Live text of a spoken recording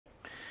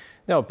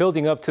Now,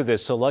 building up to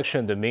this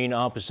election, the main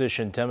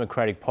opposition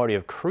Democratic Party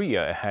of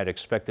Korea had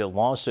expected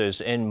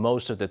losses in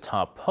most of the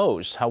top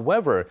posts.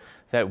 However,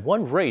 that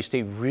one race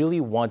they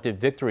really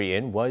wanted victory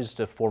in was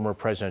the former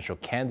presidential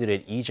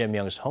candidate Lee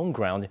Jae-myung's home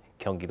ground,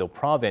 Gyeonggi-do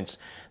Province.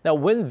 Now,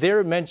 win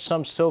there meant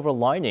some silver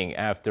lining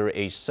after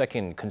a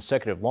second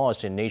consecutive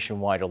loss in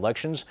nationwide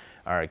elections.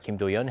 Our Kim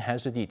Do-yeon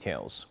has the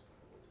details.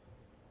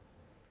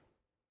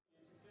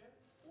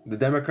 The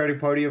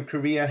Democratic Party of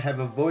Korea have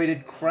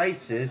avoided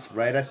crisis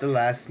right at the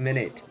last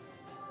minute.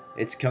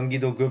 Its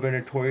Gyeonggi-do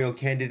gubernatorial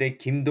candidate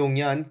Kim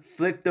Dong-yeon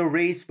flipped the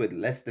race with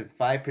less than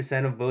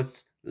 5% of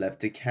votes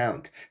left to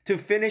count to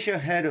finish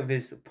ahead of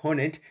his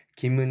opponent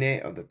Kim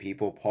Eun-hae of the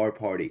People Power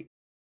Party.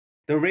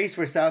 The race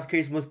for South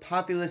Korea's most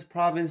populous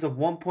province of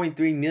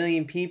 1.3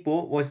 million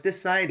people was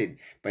decided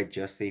by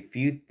just a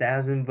few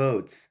thousand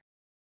votes.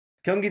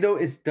 Gyeonggi-do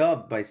is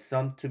dubbed by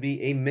some to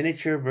be a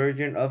miniature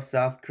version of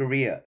South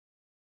Korea.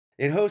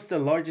 It hosts the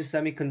largest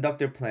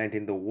semiconductor plant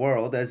in the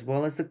world as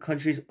well as the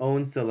country's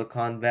own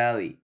Silicon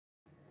Valley.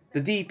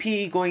 The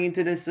DP going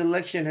into this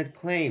election had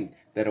claimed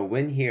that a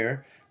win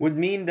here would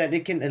mean that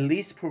it can at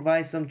least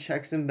provide some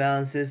checks and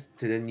balances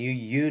to the new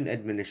Yoon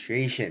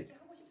administration.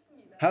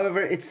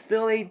 However, it's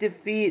still a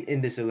defeat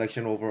in this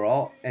election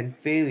overall and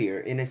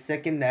failure in a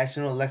second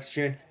national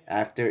election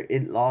after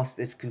it lost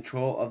its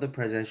control of the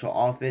presidential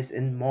office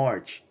in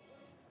March.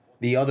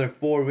 The other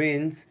four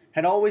wins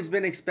had always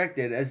been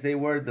expected as they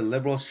were the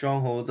liberal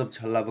strongholds of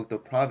Jeollabuk-do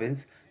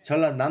Province,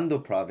 Jeollanam-do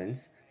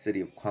Province,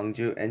 city of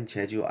Gwangju, and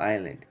Jeju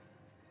Island.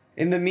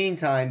 In the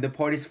meantime, the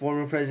party's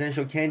former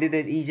presidential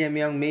candidate Lee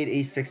Jae-myung made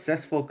a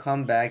successful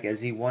comeback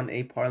as he won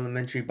a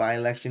parliamentary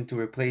by-election to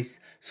replace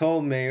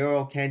Seoul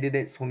mayoral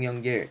candidate Song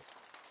Young-gil.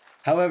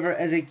 However,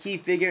 as a key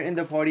figure in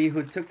the party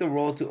who took the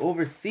role to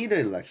oversee the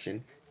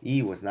election,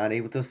 Lee was not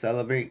able to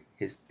celebrate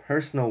his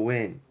personal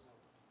win.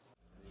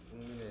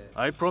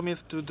 I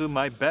promise to do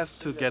my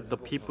best to get the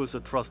people's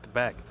trust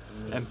back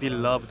and be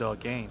loved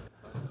again.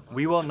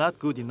 We were not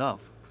good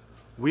enough.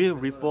 We'll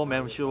reform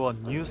and show a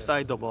new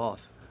side of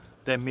us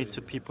that meets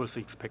people's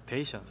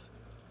expectations.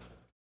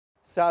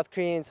 South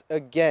Koreans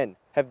again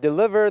have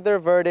delivered their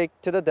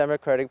verdict to the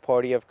Democratic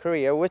Party of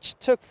Korea, which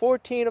took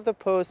 14 of the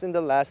posts in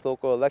the last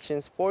local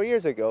elections 4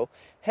 years ago,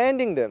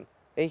 handing them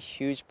a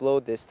huge blow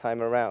this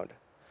time around.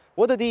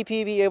 Will the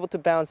DP be able to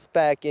bounce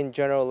back in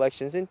general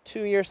elections in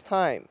 2 years'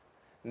 time?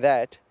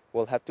 That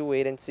we'll have to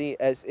wait and see,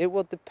 as it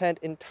will depend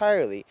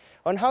entirely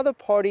on how the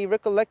party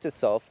recollects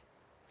itself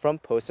from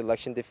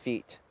post-election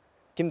defeat.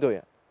 Kim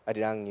Do-yeon,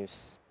 Arirang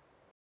News.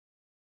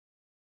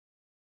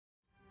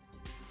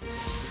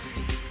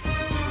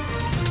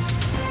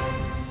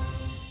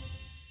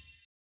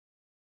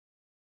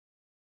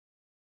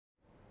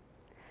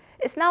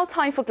 It's now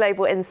time for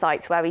Global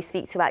Insights, where we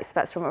speak to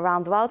experts from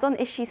around the world on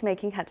issues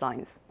making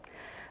headlines.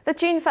 The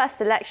June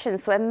 1st election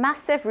saw a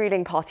massive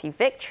ruling party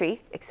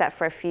victory, except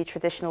for a few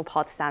traditional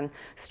partisan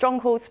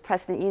strongholds.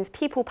 President Yoon's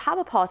People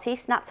Power Party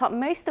snapped up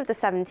most of the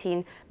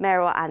 17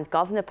 mayoral and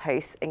governor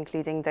posts,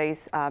 including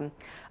those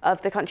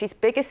of the country's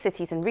biggest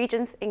cities and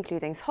regions,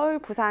 including Seoul,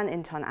 Busan,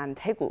 Incheon and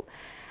Daegu.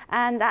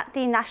 And at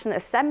the National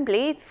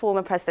Assembly,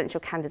 former presidential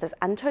candidates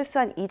An Chol-soo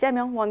and Lee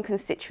Jae-myung won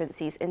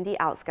constituencies in the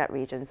outskirt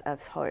regions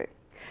of Seoul.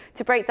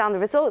 To break down the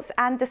results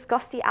and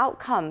discuss the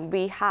outcome,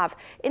 we have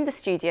in the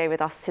studio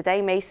with us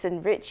today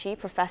Mason Ritchie,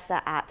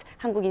 professor at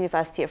Korea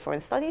University of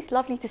Foreign Studies.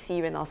 Lovely to see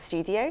you in our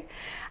studio.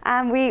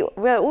 And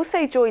we're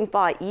also joined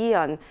by Lee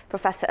Yeon,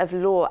 professor of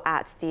law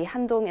at the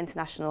Handong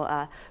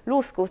International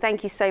Law School.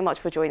 Thank you so much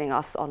for joining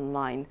us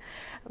online.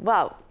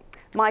 Well,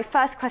 my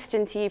first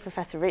question to you,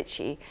 Professor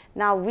Ritchie.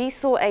 Now, we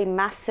saw a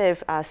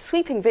massive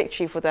sweeping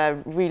victory for the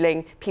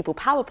ruling People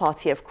Power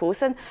Party, of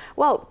course. And,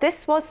 well,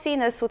 this was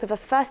seen as sort of a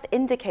first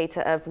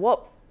indicator of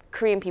what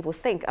Korean people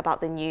think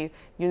about the new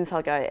Yoon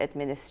Suk-yeol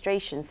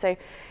administration. So,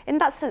 in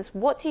that sense,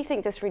 what do you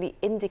think this really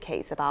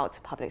indicates about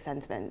public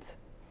sentiment?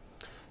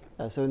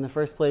 So in the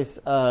first place,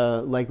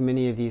 like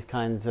many of these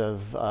kinds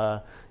of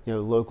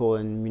local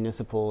and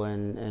municipal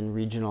and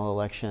regional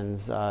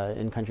elections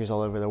in countries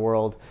all over the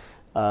world,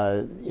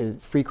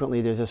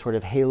 frequently there's a sort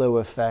of halo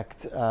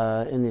effect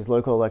in these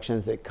local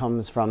elections that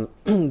comes from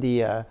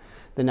the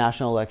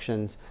national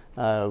elections,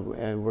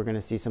 and we're going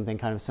to see something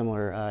kind of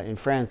similar in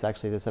France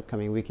actually this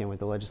upcoming weekend with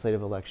the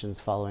legislative elections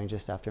following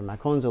just after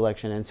Macron's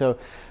election. And so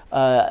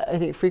I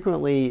think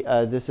frequently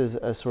this is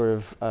a sort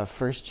of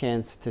first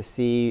chance to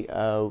see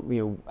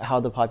how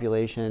the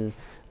population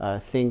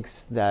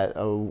thinks that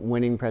a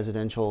winning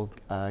presidential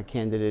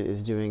candidate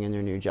is doing in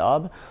their new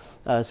job.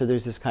 So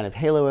there's this kind of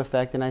halo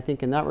effect, and I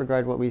think in that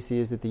regard what we see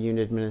is that the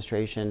Yoon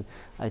administration,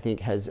 I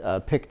think, has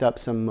picked up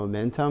some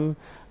momentum.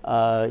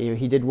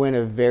 He did win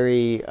a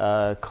very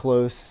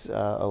close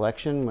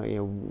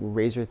election,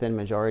 razor-thin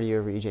majority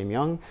over Lee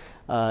Jae-myung,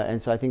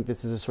 and so I think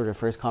this is a sort of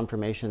first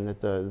confirmation that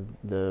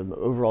the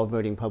overall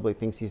voting public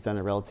thinks he's done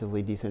a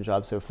relatively decent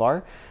job so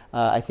far.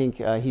 I think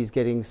he's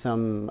getting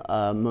some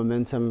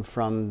momentum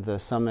from the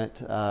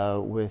summit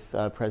with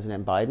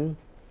President Biden.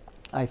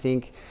 I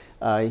think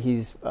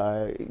he's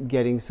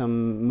getting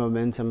some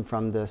momentum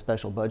from the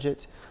special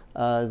budget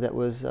that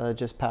was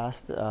just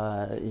passed.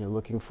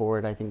 Looking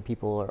forward, I think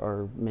people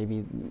are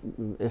maybe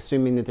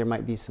assuming that there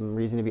might be some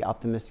reason to be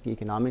optimistic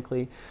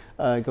economically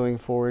going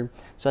forward.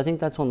 So I think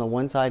that's on the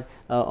one side.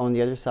 On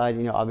the other side,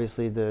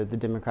 obviously the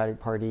Democratic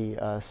Party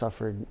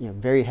suffered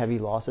very heavy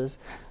losses,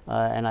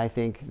 and I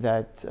think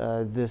that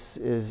this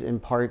is in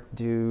part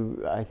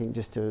due, I think,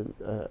 just to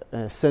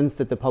a sense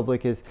that the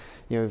public is,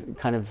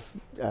 kind of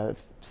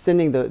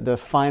sending the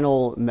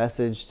final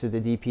message to the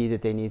DP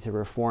that they need to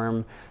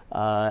reform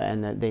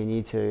and that they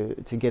need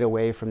to get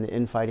away from the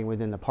infighting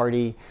within the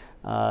party,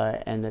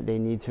 and that they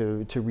need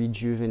to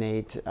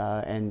rejuvenate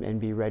and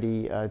be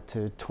ready in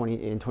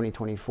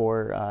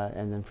 2024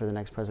 and then for the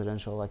next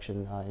presidential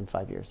election in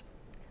 5 years.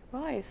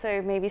 Right,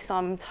 so maybe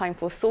some time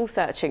for soul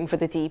searching for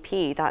the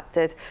DP that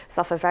did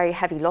suffer very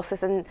heavy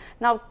losses. And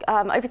now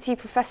over to you,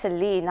 Professor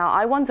Lee. Now,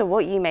 I wonder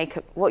what you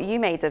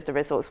made of the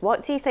results.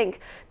 What do you think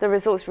the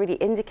results really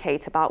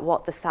indicate about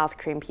what the South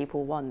Korean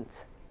people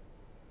want?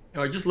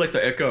 I'd just like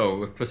to echo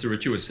what Professor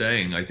Ritchie was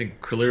saying. I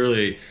think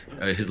clearly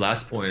his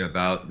last point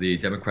about the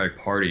Democratic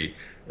Party,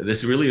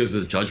 this really is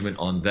a judgment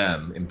on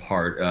them in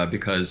part,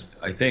 because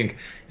I think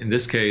in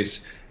this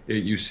case,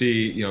 you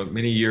see,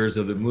 many years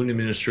of the Moon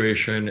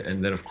administration,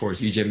 and then of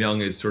course Lee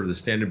Jae-myung is sort of the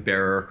standard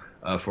bearer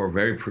for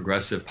very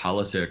progressive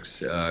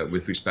politics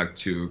with respect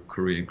to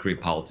Korean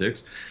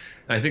politics.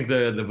 I think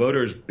the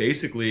voters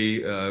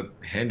basically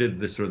handed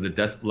the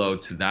death blow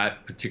to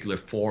that particular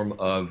form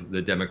of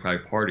the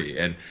Democratic Party.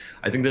 And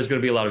I think there's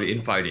going to be a lot of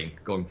infighting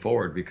going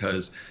forward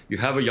because you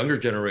have a younger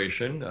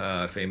generation,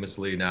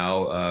 famously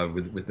now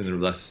within the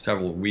last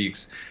several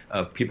weeks,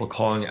 of people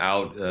calling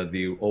out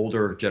the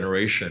older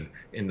generation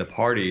in the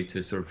party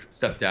to sort of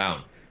step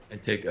down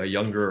and take a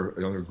younger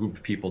group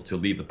of people to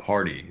lead the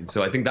party. And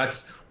so I think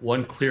that's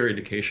one clear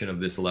indication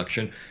of this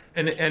election.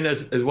 And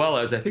as well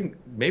as I think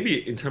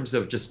maybe in terms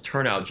of just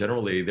turnout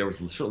generally, there was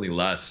certainly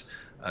less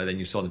than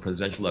you saw in the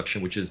presidential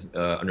election, which is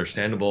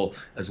understandable,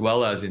 as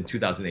well as in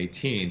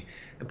 2018.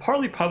 And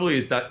partly probably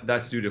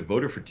that's due to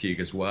voter fatigue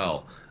as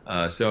well.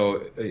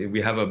 So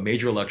we have a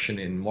major election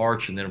in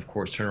March and then of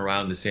course turn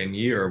around the same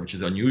year, which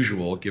is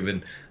unusual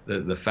given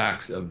the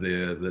facts of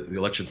the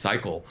election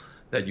cycle,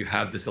 that you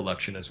have this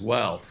election as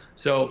well.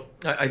 So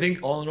I think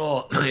all in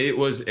all, it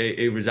was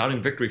a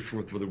resounding victory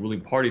for the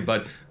ruling party,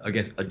 but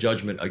against a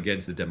judgment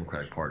against the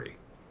Democratic Party.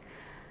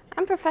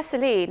 And Professor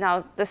Lee,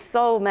 now the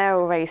Seoul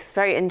mayoral race,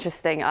 very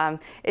interesting.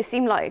 It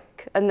seemed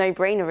like a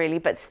no-brainer really,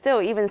 but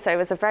still, even so, it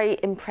was a very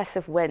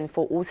impressive win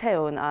for Oh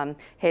Tae-hoon.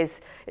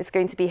 It's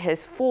going to be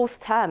his 4th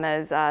term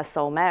as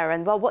Seoul mayor.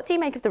 And well, what do you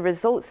make of the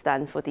results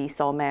then for the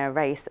Seoul mayor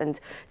race? And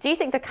do you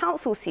think the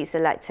council seats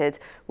elected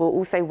will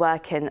also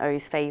work in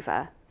Oh's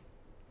favour?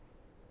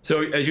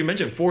 So as you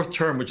mentioned, 4th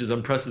term, which is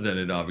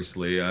unprecedented,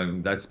 obviously.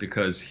 That's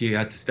because he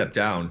had to step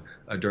down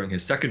during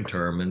his 2nd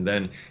term, and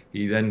then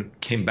he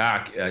came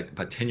back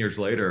about 10 years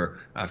later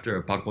after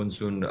Park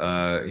Won-soon,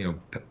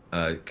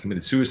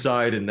 committed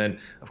suicide, and then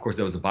of course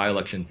there was a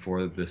by-election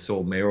for the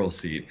Seoul mayoral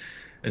seat.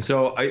 And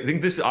so I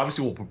think this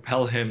obviously will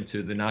propel him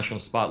to the national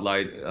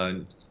spotlight,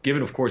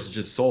 given of course it's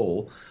just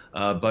Seoul.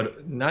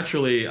 But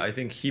naturally, I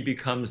think he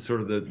becomes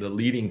sort of the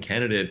leading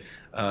candidate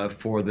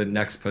for the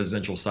next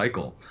presidential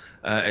cycle.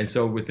 And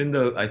so within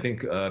the, I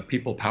think,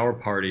 People Power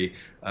Party,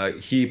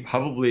 he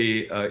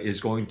probably is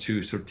going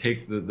to sort of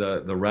take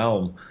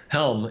the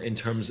helm in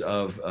terms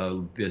of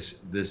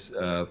this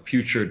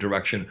future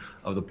direction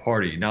of the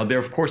party. Now, there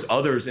are, of course,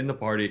 others in the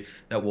party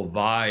that will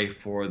vie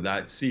for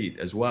that seat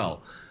as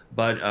well.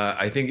 But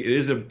I think it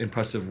is an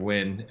impressive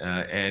win.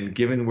 And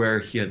given where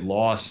he had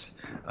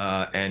lost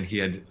and he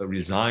had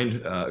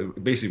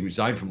basically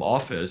resigned from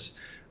office,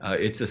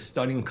 it's a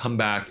stunning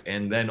comeback,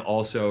 and then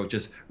also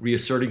just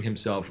reasserting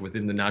himself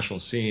within the national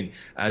scene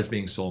as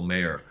being Seoul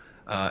mayor.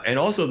 And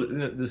also,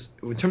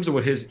 in terms of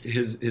what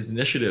his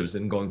initiatives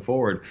and going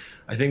forward,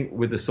 I think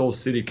with the Seoul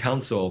City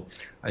Council,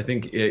 I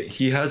think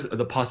he has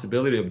the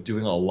possibility of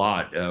doing a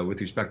lot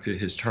with respect to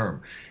his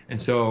term. And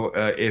so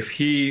if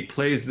he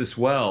plays this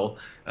well,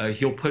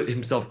 he'll put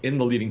himself in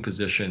the leading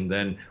position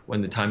then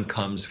when the time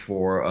comes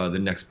for the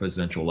next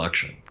presidential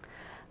election.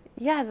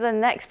 Yeah, the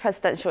next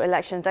presidential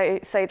election,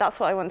 so that's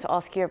what I want to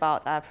ask you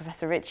about,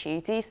 Professor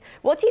Ritchie.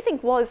 What do you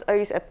think was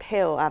Oh's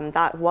appeal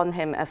that won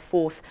him a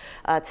 4th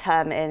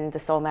term in the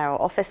Seoul mayoral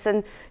office?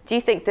 And do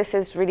you think this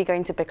is really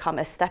going to become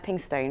a stepping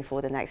stone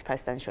for the next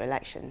presidential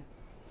election?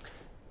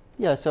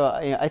 Yeah, so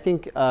I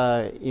think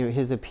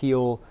his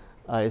appeal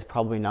is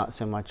probably not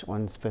so much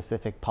on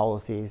specific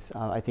policies.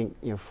 I think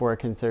for a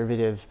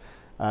conservative,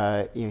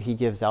 he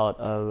gives out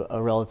a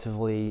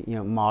relatively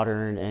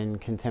modern and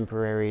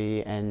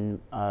contemporary and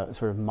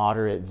sort of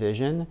moderate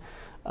vision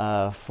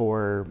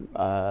for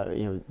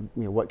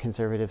what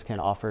conservatives can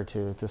offer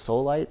to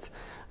Seoulites.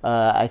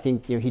 I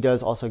think he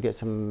does also get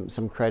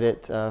some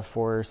credit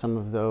for some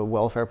of the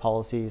welfare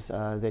policies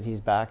that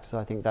he's backed, so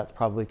I think that's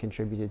probably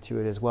contributed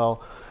to it as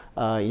well.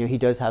 He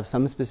does have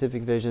some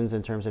specific visions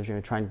in terms of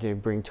trying to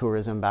bring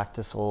tourism back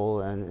to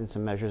Seoul and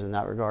some measures in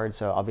that regard.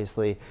 So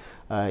obviously,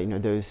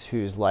 those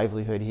whose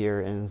livelihood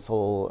here in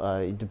Seoul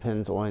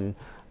depends on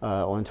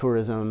on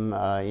tourism,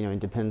 it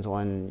depends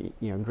on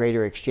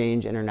greater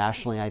exchange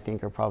internationally. I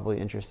think are probably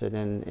interested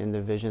in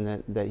the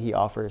vision that he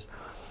offers.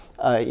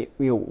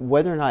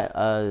 Whether or not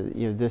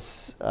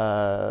this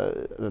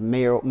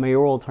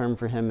mayoral term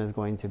for him is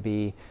going to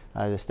be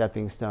the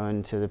stepping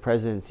stone to the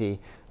presidency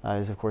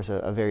is of course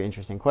a very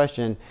interesting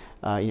question.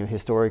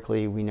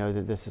 Historically, we know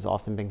that this has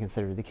often been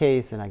considered the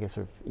case, and I guess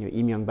sort of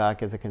Lee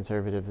Myung-bak as a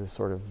conservative is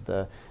sort of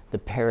the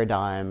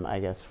paradigm, I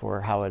guess,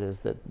 for how it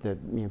is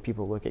that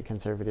people look at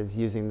conservatives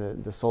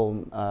using the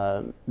Seoul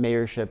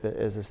mayorship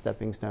as a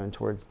stepping stone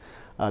towards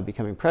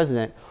becoming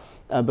president.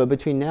 But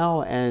between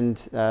now and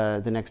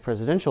the next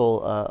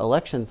presidential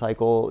election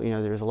cycle,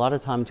 there's a lot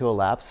of time to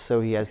elapse. So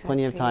he has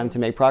plenty of time to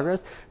make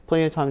progress,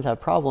 plenty of time to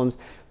have problems.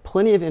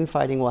 Plenty of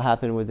infighting will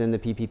happen within the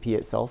PPP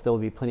itself. There will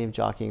be plenty of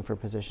jockeying for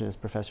position, as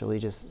Professor Lee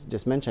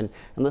just mentioned.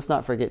 And let's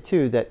not forget,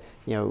 too, that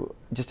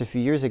just a few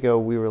years ago,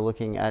 we were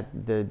looking at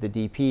the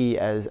DP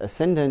as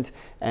ascendant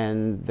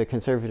and the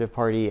Conservative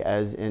Party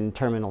as in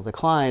terminal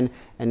decline.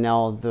 And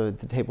now the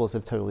tables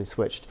have totally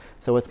switched.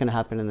 So what's going to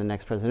happen in the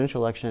next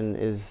presidential election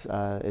is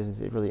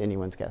really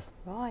anyone's guess.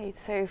 Right.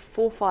 So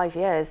 4 or 5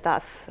 years,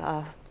 that's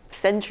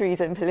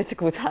centuries in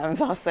political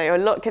terms, I'll say. A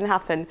lot can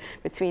happen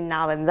between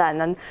now and then.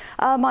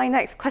 And my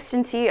next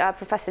question to you,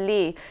 Professor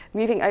Lee,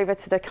 moving over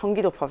to the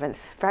Gyeonggi-do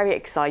Province. Very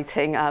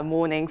exciting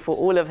morning for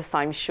all of us,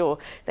 I'm sure.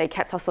 They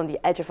kept us on the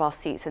edge of our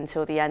seats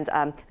until the end,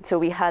 until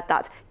we heard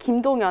that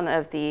Kim Dong-yeon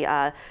of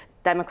the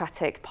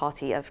Democratic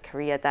Party of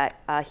Korea, that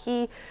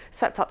he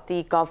swept up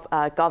the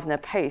governor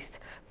post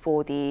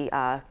for the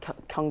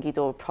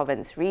Gyeonggi-do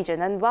Province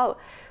region. And well,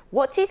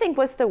 what do you think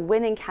was the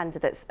winning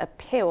candidate's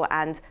appeal,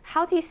 and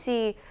how do you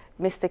see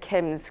Mr.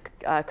 Kim's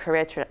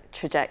career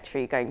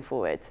trajectory going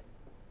forward?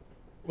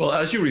 Well,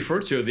 as you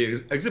referred to,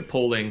 the exit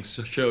polling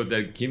showed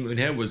that Kim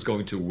Eun-hye was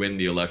going to win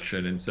the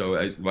election, and so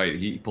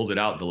he pulled it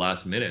out at the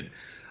last minute.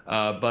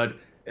 But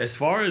as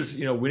far as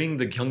winning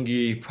the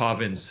Gyeonggi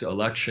Province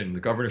election, the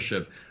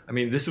governorship, I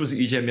mean, this was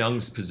Lee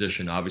Jae-myung's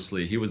position.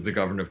 Obviously, he was the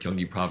governor of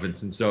Gyeonggi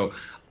Province, and so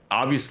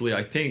obviously,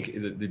 I think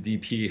the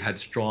DP had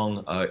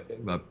strong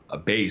a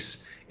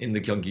base in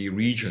the Gyeonggi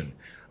region.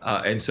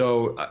 And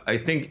so I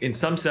think in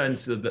some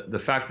sense, the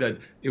fact that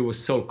it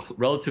was so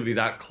relatively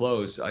that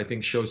close, I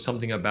think shows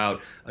something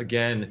about,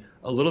 again,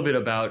 a little bit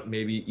about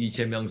maybe Lee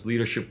Jae-myung's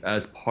leadership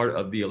as part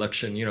of the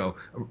election,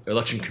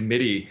 election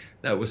committee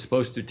that was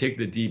supposed to take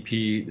the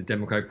DP, the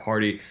Democratic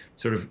Party,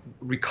 sort of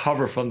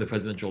recover from the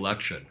presidential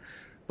election.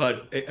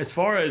 But as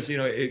far as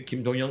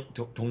Kim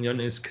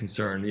Dong-yeon is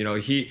concerned,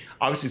 he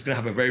obviously is going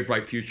to have a very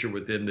bright future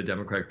within the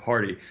Democratic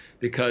Party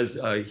because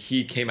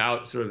he came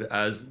out sort of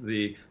as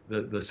the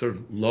sort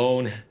of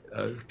lone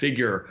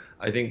figure,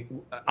 I think,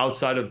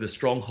 outside of the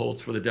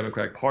strongholds for the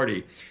Democratic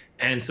Party.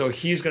 And so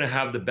he's going to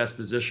have the best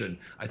position,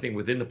 I think,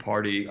 within the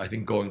party, I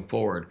think, going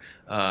forward.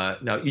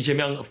 Now, Lee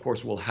Jae-myung, of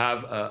course, will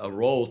have a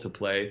role to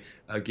play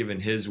given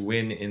his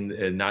win in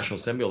the national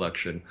assembly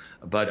election.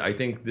 But I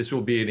think this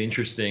will be an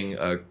interesting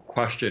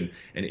question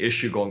and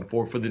issue going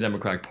forward for the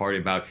Democratic Party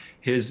about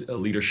his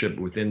leadership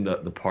within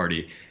the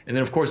party. And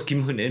then, of course,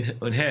 Kim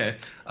Eun-hye,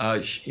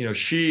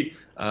 she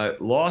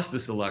lost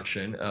this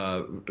election,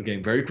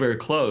 again, very, very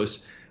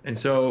close. And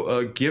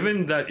so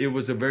given that it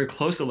was a very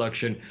close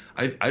election,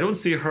 I don't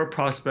see her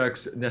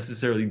prospects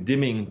necessarily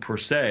dimming per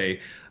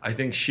se. I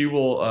think she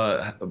will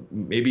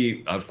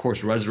maybe, of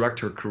course, resurrect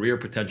her career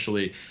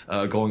potentially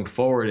going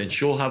forward, and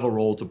she'll have a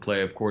role to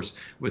play, of course,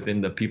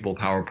 within the People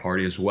Power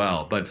Party as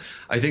well. But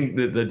I think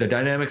the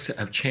dynamics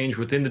have changed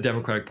within the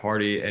Democratic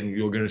Party, and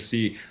you're going to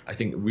see, I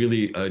think,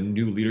 really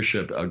new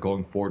leadership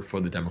going forward for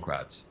the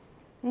Democrats.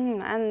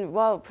 And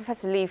well,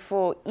 Professor Lee,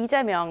 for Lee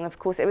Jae-myung, of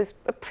course, it was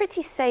a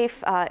pretty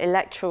safe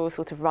electoral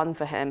sort of run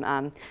for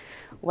him,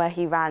 where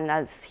he ran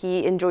as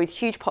he enjoyed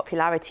huge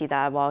popularity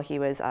there while he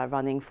was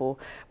running for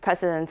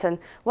president. And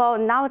well,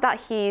 now that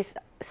he's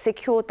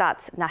secured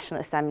that National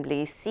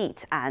Assembly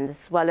seat, and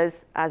as well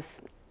as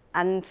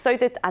and so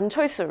did An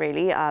Chol-soo,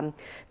 really,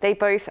 they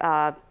both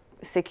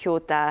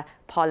secured their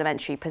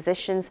parliamentary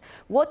positions.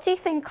 What do you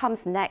think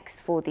comes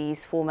next for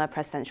these former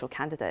presidential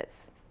candidates?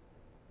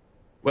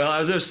 Well,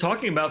 as I was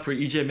talking about for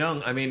Lee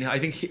Jae-myung, I mean, I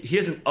think he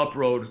has an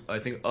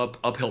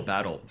uphill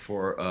battle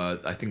for,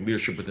 I think,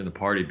 leadership within the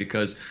party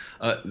because,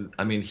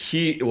 I mean,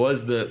 he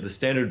was the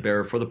standard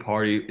bearer for the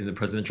party in the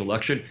presidential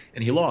election,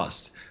 and he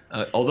lost.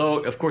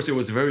 Although, of course, it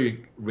was a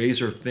very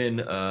razor-thin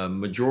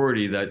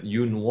majority that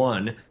Yoon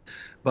won,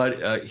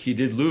 but he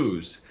did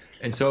lose.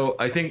 And so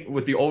I think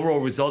with the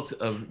overall results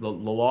of the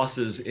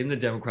losses in the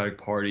Democratic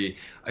Party,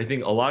 I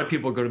think a lot of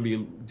people are going to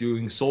be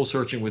doing soul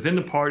searching within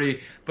the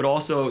party, but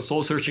also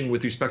soul searching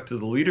with respect to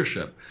the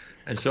leadership.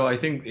 And so I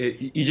think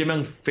Lee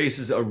Jae-myung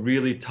faces a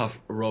really tough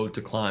road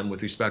to climb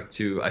with respect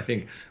to, I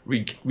think,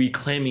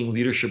 reclaiming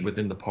leadership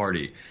within the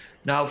party.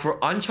 Now, for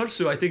An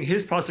Chol-soo, I think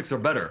his prospects are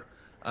better.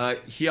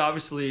 he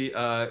obviously,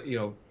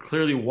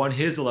 clearly won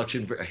his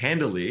election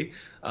handily,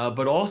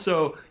 but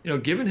also,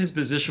 given his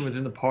position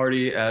within the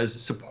party as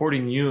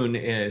supporting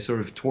Yoon sort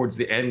of towards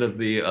the end of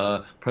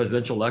the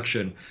presidential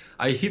election,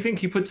 he think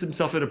he puts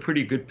himself in a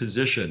pretty good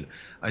position,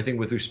 I think,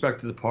 with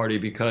respect to the party,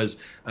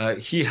 because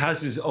he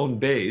has his own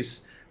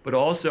base. But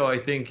also, I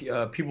think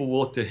people will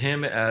look to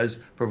him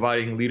as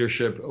providing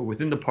leadership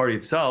within the party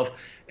itself.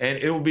 And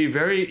it will be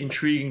very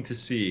intriguing to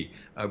see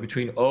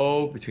between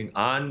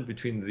An,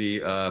 between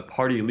the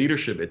party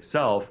leadership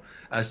itself,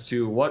 as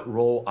to what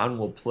role An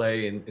will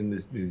play in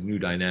these new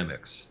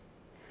dynamics.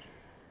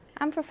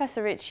 And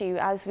Professor Ritchie,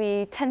 as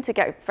we tend to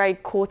get very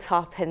caught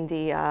up in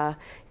the,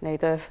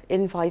 the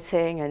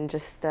infighting and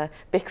just the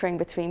bickering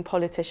between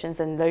politicians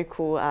and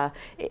local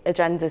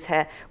agendas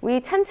here, we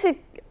tend to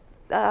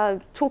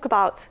talk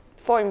about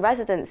foreign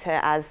residents here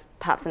as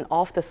perhaps an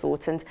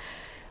afterthought. And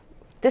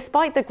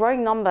despite the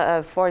growing number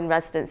of foreign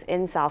residents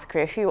in South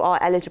Korea who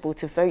are eligible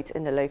to vote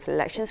in the local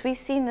elections, we've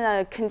seen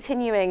a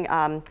continuing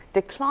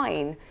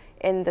decline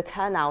in the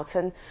turnout.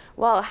 And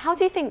well, how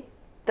do you think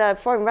the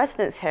foreign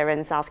residents here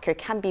in South Korea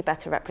can be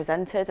better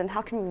represented, and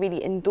how can we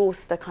really endorse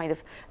the kind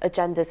of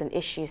agendas and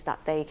issues that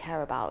they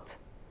care about?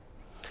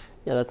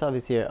 Yeah, that's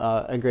obviously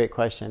a great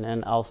question,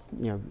 and I'll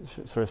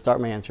sort of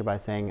start my answer by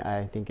saying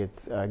I think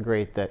it's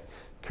great that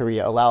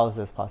Korea allows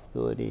this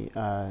possibility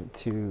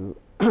to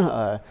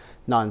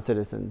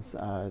non-citizens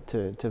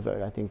to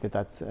vote. I think that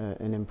that's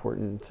an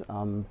important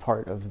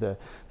part of the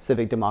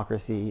civic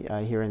democracy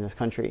here in this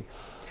country.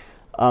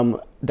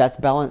 That's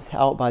balanced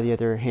out by the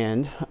other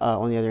hand,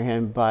 on the other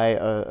hand, by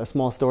a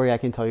small story I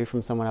can tell you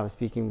from someone I was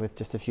speaking with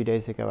just a few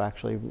days ago,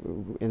 actually,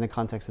 in the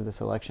context of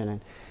this election.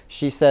 And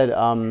she said,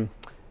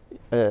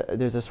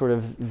 there's a sort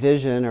of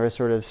vision or a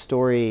sort of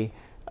story,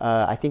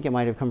 I think it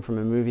might have come from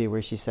a movie,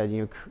 where she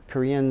said,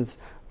 Koreans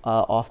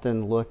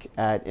often look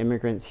at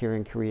immigrants here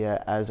in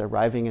Korea as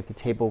arriving at the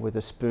table with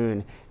a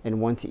spoon and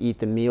want to eat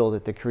the meal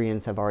that the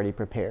Koreans have already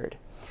prepared.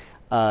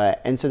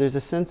 And so there's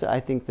a sense, I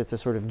think, that's a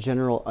sort of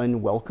general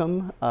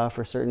unwelcome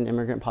for certain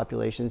immigrant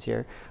populations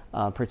here,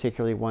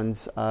 particularly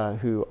ones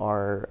who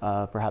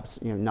are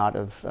perhaps not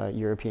of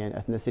European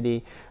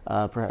ethnicity,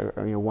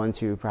 or ones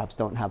who perhaps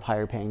don't have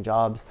higher paying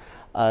jobs.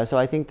 So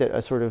I think that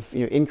a sort of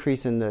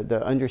increase in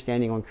the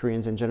understanding on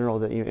Koreans in general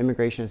that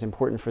immigration is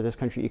important for this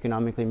country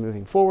economically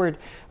moving forward,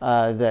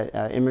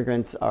 that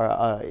immigrants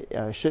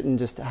shouldn't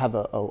just have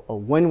a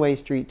one-way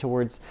street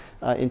towards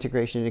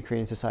integration into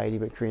Korean society,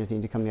 but Koreans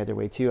need to come the other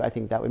way too. I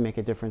think that would make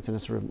a difference in a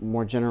sort of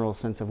more general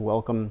sense of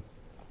welcome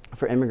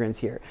for immigrants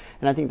here.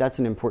 And I think that's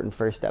an important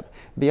first step.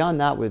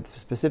 Beyond that, with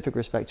specific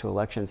respect to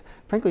elections,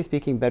 frankly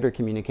speaking, better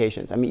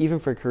communications. I mean, even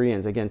for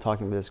Koreans, again,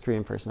 talking with this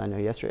Korean person I know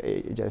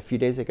a few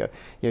days ago,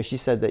 she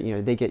said that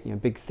they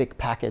get big, thick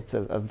packets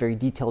of very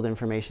detailed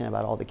information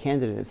about all the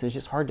candidates. And it's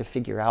just hard to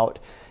figure out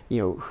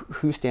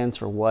who stands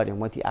for what and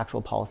what the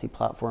actual policy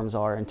platforms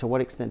are, and to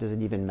what extent does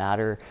it even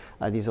matter,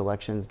 these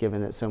elections,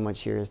 given that so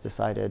much here is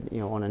decided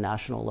on a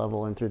national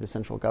level and through the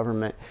central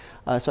government.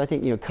 So I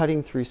think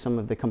cutting through some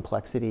of the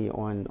complexity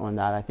on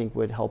that, I think,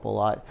 would help a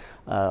lot,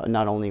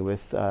 not only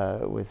with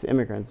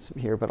immigrants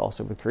here, but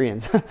also with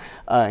Koreans,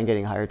 and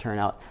getting higher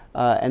turnout.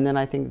 And then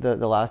I think the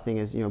last thing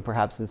is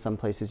perhaps in some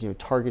places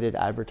targeted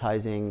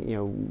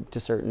advertising to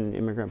certain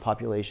immigrant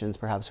populations,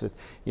 perhaps with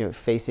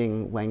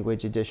facing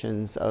language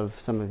editions of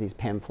some of these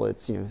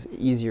pamphlets,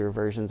 easier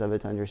versions of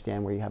it to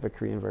understand, where you have a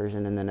Korean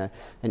version and then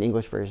an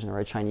English version or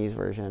a Chinese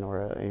version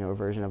or a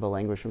version of a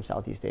language from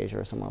Southeast Asia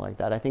or somewhere like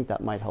that. I think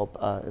that might help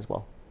as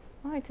well.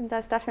 Right, and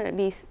there's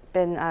definitely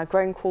been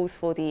growing calls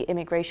for the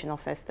Immigration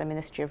Office, the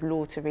Ministry of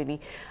Law, to really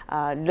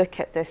look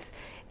at this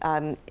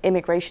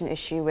immigration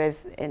issue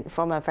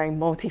from a very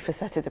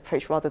multifaceted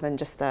approach, rather than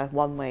just a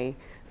one-way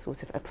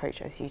sort of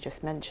approach, as you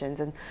just mentioned.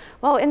 And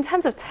well, in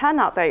terms of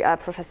turnout, though,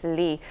 Professor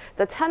Lee,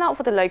 the turnout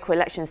for the local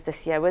elections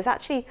this year was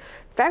actually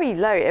very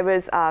low. It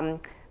was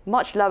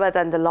much lower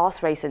than the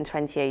last race in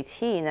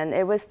 2018, and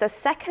it was the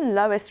second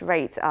lowest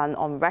rate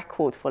on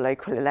record for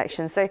local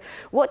elections. So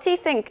what do you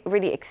think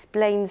really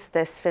explains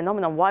this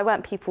phenomenon? Why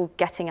weren't people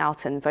getting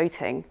out and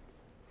voting?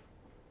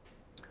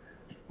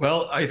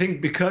 Well, I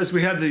think because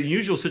we had the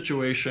usual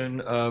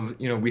situation of,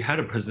 we had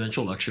a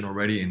presidential election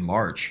already in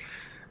March.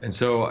 And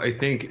so I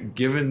think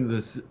given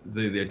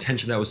the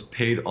attention that was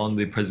paid on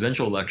the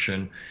presidential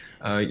election,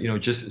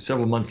 just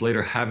several months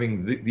later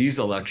having these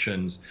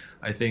elections,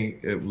 I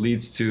think it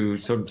leads to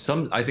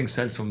some I think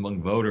sense from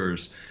among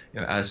voters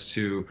as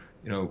to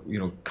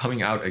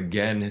coming out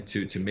again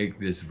to make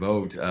this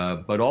vote.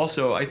 But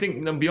also I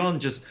think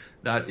beyond just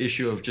that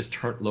issue of just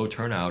low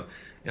turnout,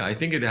 I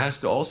think it has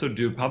to also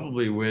do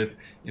probably with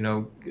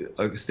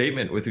a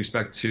statement with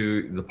respect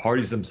to the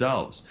parties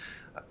themselves.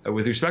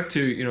 With respect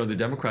to the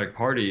Democratic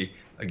Party,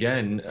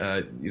 again,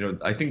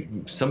 I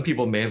think some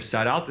people may have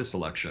sat out this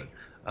election,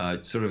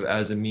 sort of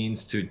as a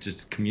means to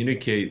just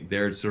communicate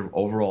their sort of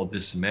overall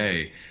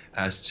dismay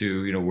as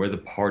to where the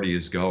party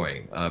is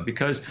going,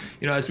 because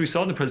as we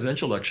saw in the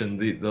presidential election,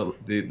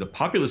 the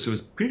populace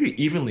was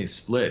pretty evenly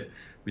split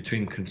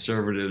between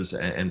conservatives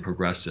and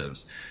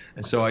progressives.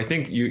 And so I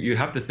think you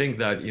have to think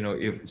that,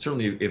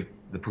 if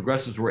the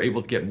progressives were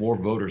able to get more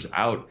voters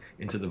out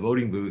into the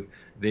voting booth,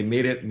 they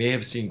may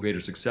have seen greater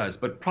success.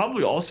 But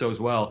probably also as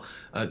well,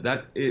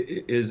 that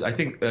is, I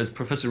think, as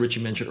Professor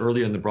Ritchie mentioned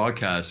earlier in the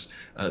broadcast,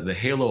 the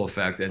halo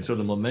effect and sort of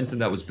the momentum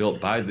that was built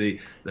by the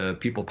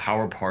People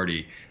Power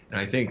Party. And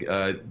I think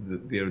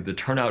the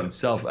turnout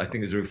itself, I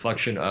think, is a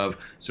reflection of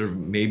sort of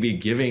maybe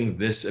giving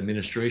this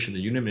administration,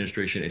 the Yoon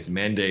administration, its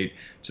mandate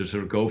to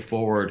sort of go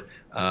forward,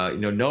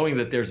 knowing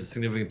that there's a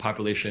significant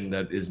population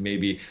that is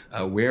maybe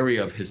wary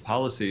of his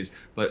policies,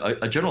 but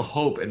a general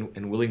hope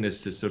and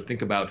willingness to sort of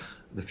think about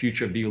the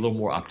future and be a little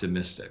more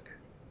optimistic.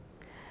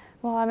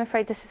 Well, I'm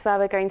afraid this is where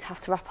we're going to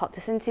have to wrap up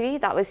this interview.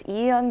 That was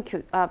Lee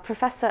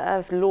Professor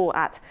of Law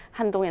at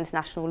Handong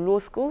International Law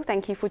School.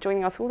 Thank you for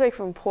joining us all the way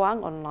from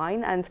Pohang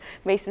online. And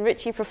Mason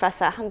Ritchie,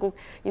 Professor at Hangul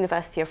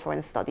University of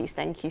Foreign Studies.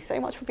 Thank you so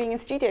much for being in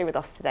studio with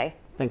us today.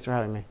 Thanks for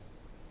having me.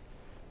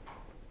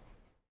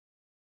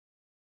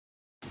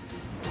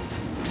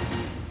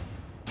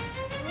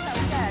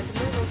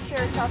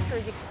 Share South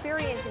Korea's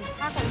experience in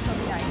tackling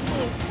COVID-19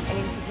 and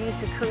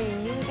introduced a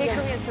Korean new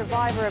Korean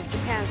survivor of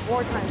Japan's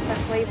wartime sex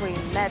slavery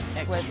met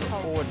with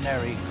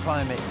extraordinary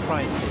climate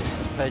crisis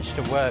and pledged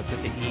to work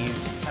with the EU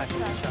to tackle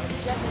the challenge.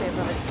 The objective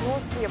of its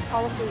North Korea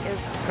policy is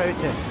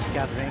protesters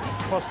gathering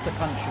across the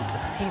country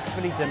to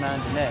peacefully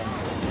demand an end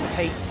to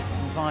hate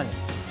and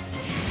violence.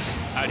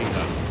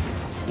 Arirang,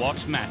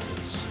 what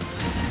matters?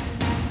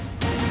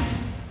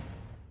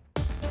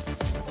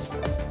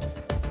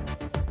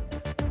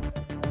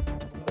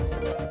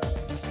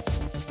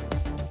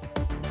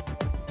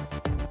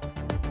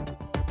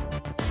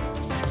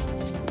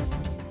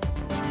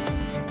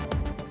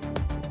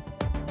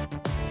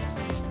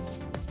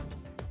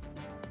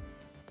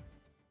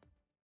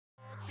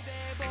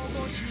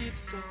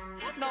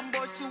 넌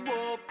볼 수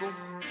없고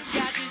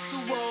가질 수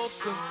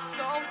없어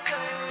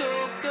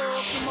뚝뚝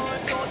눈물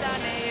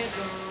쏟아내도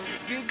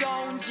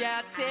뜨거운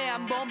자태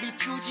한번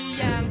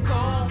비추지 않고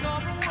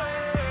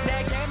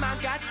내게만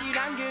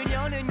가치란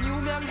그녀는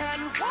유명한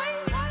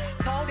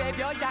서울의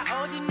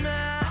별다 어딨나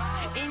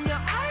In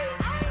your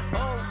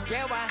eye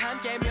걔와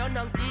함께면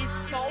넌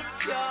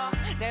디스토피아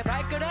내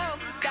발걸음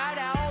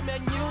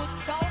따라오면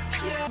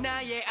유토피아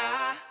나의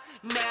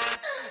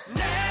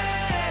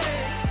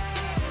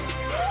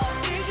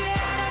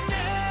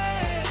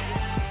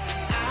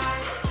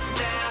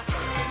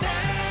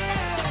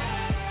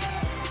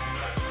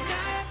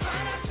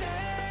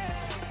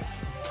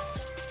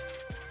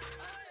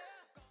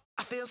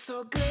I feel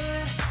so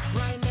good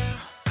right now.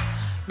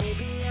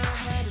 Maybe I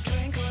had a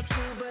drink or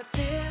two, but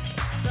this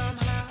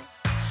somehow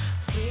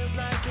feels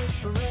like it's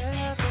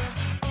forever.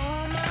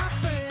 All my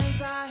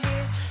friends are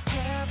here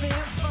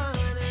having fun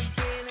and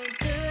feeling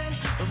good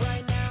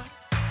right now.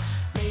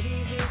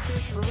 Maybe this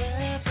is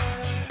forever.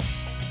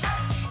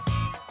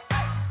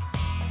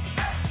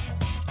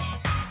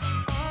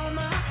 All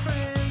my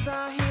friends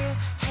are here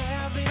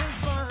having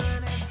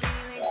fun and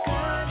feeling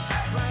good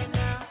right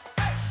now.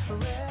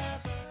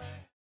 Forever.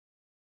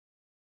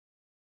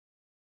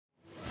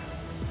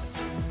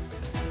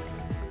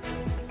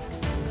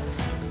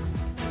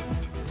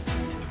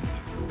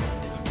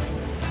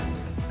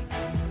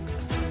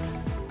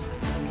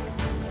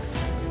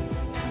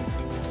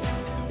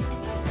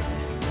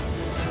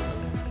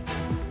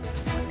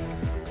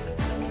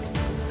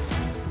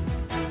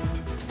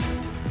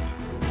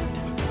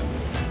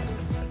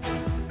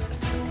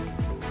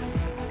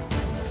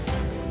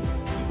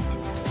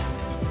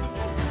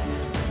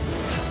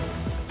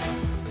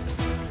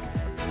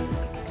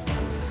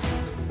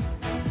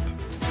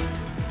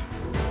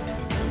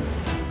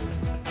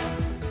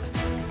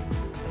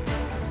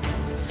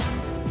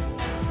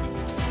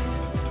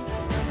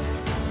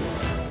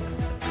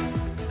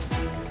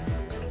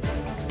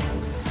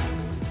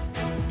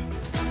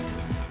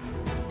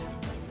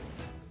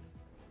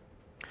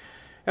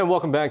 And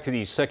welcome back to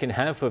the second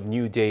half of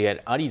New Day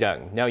at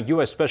Arirang. Now,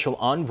 U.S. Special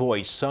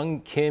Envoy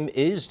Sung Kim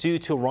is due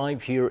to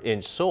arrive here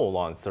in Seoul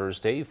on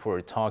Thursday for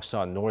talks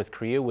on North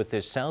Korea with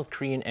his South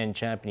Korean and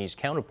Japanese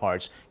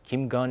counterparts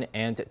Kim Gun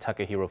and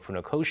Takehiro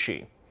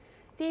Funakoshi.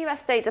 The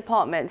US State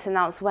Department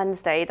announced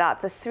Wednesday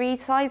that the three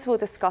sides will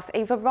discuss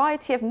a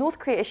variety of North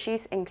Korea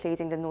issues,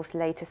 including the North's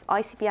latest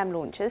ICBM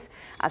launches,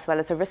 as well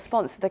as a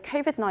response to the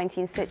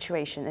COVID-19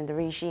 situation in the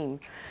regime.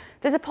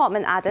 The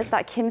department added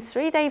that Kim's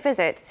three-day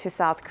visit to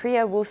South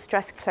Korea will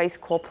stress close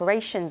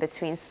cooperation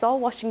between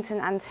Seoul, Washington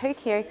and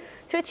Tokyo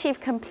to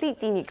achieve complete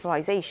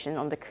denuclearization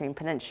on the Korean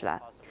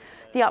Peninsula.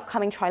 The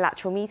upcoming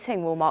trilateral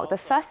meeting will mark the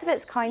first of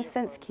its kind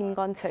since Kim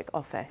Gun took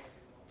office.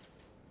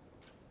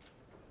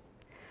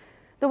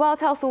 The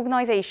World Health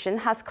Organization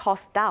has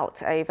cast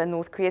doubt over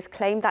North Korea's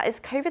claim that its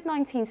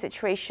COVID-19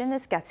 situation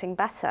is getting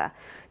better.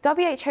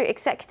 WHO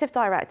Executive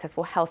Director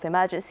for Health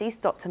Emergencies,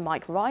 Dr.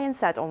 Mike Ryan,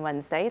 said on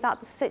Wednesday that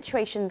the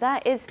situation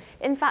there is,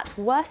 in fact,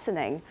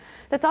 worsening.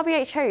 The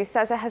WHO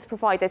says it has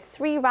provided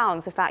 3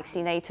 rounds of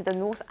vaccine aid to the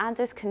North and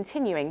is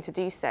continuing to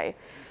do so.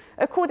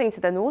 According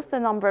to the North, the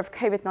number of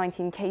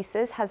COVID-19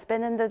 cases has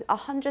been in the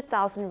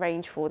 100,000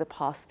 range for the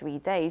past 3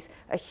 days,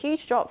 a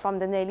huge drop from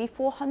the nearly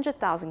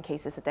 400,000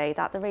 cases a day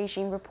that the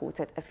regime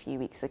reported a few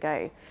weeks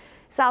ago.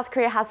 South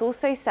Korea has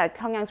also said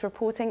Pyongyang's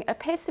reporting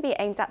appears to be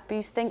aimed at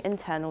boosting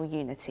internal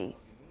unity.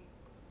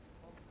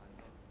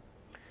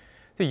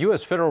 The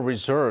U.S. Federal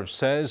Reserve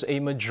says a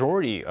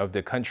majority of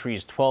the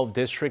country's 12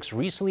 districts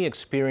recently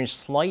experienced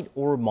slight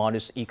or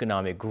modest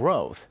economic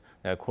growth.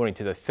 Now, according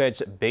to the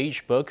Fed's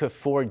Beige Book,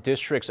 4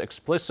 districts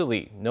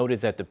explicitly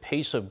noted that the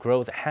pace of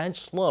growth had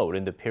slowed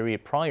in the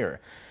period prior.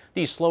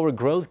 The slower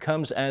growth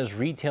comes as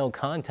retail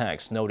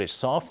contacts noted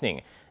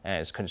softening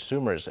as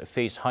consumers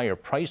face higher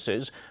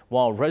prices,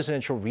 while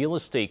residential real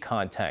estate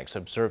contacts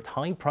observed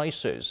high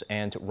prices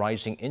and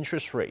rising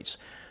interest rates.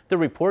 The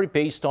report,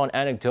 based on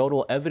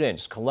anecdotal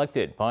evidence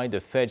collected by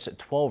the Fed's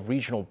 12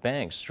 regional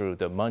banks through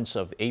the months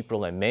of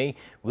April and May,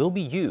 will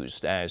be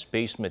used as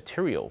base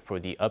material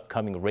for the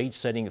upcoming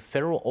rate-setting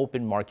Federal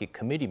Open Market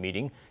Committee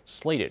meeting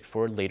slated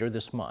for later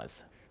this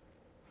month.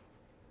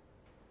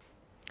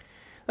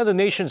 Now, the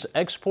nation's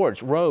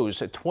exports rose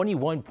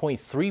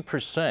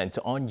 21.3%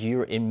 on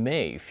year in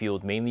May,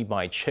 fueled mainly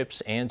by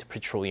chips and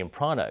petroleum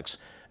products.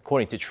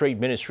 According to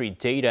Trade Ministry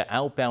data,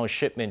 outbound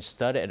shipments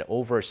stood at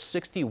over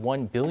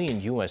 $61 billion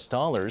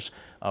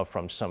up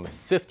from some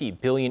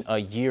 $50 billion a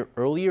year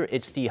earlier.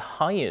 It's the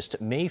highest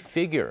May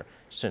figure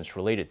since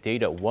related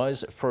data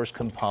was first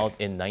compiled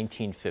in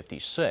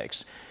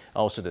 1956.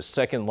 Also the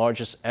second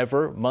largest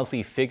ever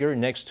monthly figure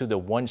next to the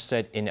one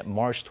set in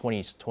March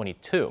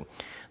 2022.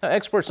 Now,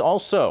 exports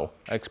also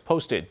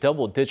posted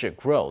double-digit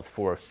growth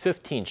for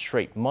 15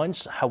 straight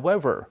months.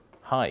 However,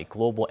 high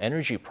global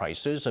energy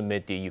prices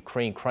amid the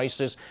Ukraine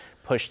crisis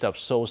pushed up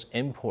Seoul's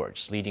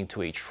imports, leading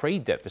to a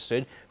trade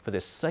deficit for the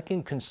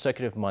second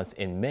consecutive month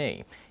in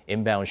May.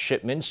 Inbound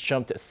shipments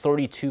jumped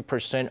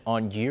 32%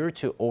 on year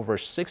to over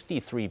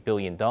 $63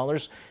 billion,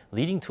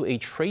 leading to a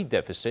trade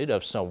deficit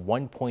of some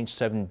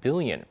 $1.7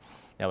 billion.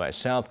 Now, as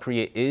South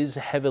Korea is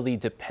heavily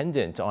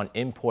dependent on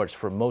imports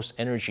for most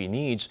energy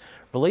needs,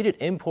 related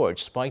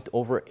imports spiked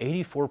over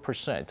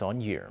 84%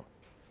 on year.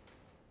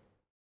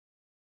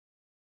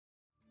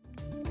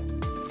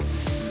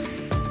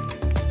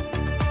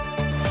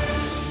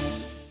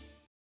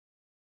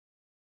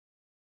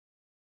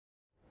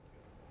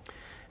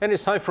 And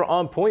it's time for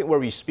On Point, where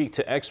we speak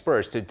to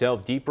experts to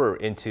delve deeper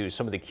into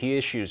some of the key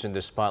issues in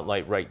the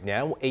spotlight right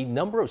now. A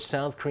number of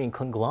South Korean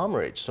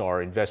conglomerates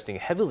are investing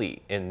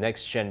heavily in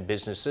next-gen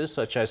businesses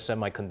such as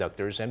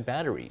semiconductors and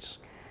batteries.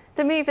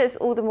 The move is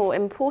all the more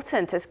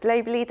important as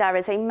globally there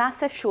is a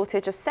massive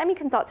shortage of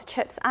semiconductor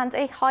chips and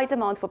a high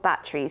demand for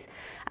batteries,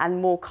 and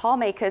more car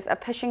makers are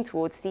pushing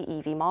towards the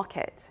EV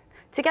market.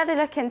 To get a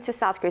look into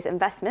South Korea's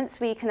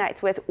investments, we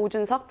connect with Oh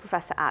Jun-seok,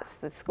 professor at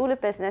the School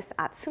of Business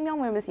at Soomyang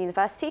Women's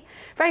University.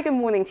 Very good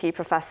morning to you,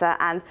 Professor.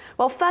 And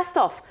well, first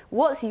off,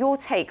 what's your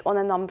take on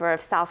a number of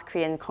South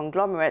Korean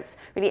conglomerates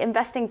really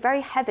investing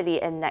very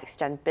heavily in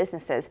next-gen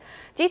businesses?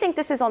 Do you think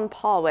this is on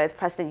par with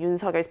President Yoon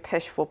Suk-yeol's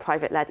push for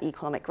private-led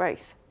economic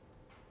growth?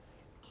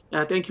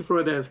 Thank you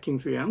for that, King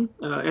Soo-young.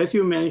 As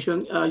you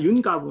mentioned,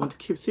 Yoon government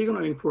keeps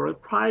signaling for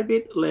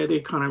private-led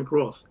economic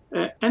growth,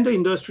 and the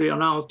industry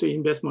announced the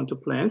investment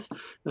plans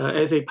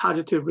as a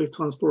positive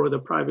response for the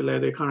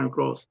private-led economic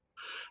growth.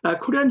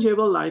 Korean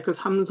재벌 like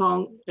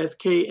Samsung,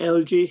 SK,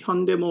 LG,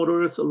 Hyundai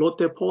Motors,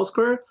 Lotte,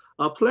 POSCO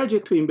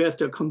pledged to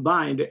invest a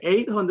combined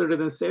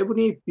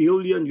 $870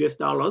 billion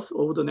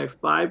over the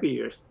next 5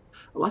 years.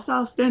 What's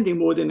outstanding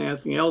more than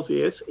anything else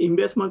is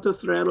investment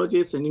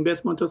strategies and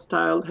investment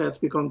style has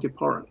become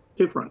different.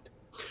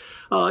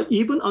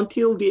 Even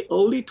until the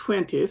early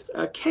 20s,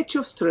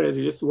 catch-up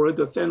strategies were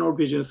the central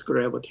business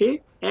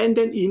gravity, and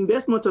then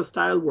investment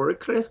style were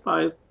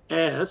classified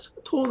as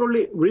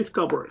totally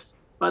risk-averse.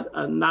 But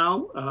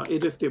now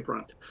it is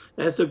different.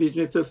 As the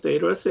business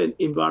status and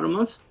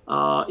environments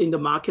in the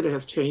market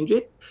has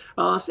changed,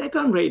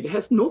 second rate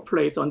has no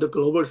place on the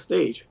global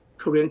stage.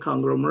 Korean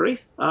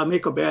conglomerates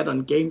make a bet on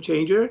game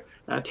changer,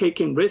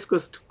 taking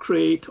risks to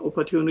create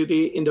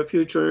opportunity in the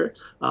future.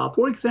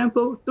 For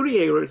example, 3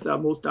 areas are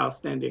most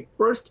outstanding.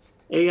 First,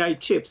 AI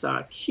chips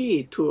are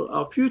key to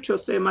future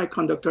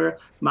semi-conductor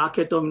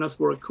market dominance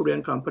for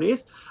Korean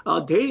companies.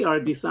 They are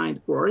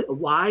designed for a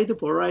wide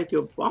variety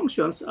of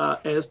functions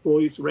as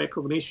voice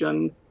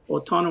recognition,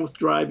 autonomous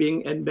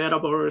driving, and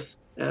metaverse,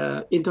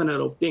 Internet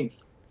of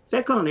Things.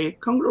 Secondly,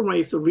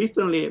 conglomerates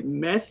recently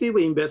massive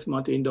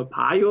investment in the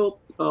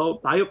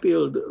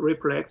biofield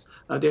reflects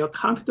their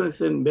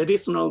confidence in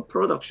medicinal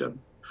production.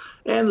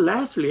 And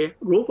lastly,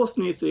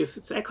 robustness is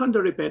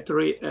secondary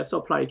battery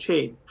supply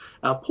chain.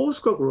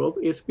 POSCO Group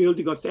is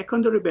building a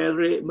secondary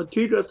battery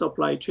material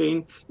supply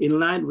chain in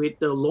line with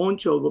the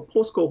launch of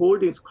POSCO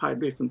Holdings quite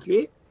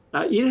recently.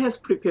 It has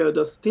prepared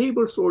a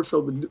stable source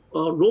of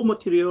raw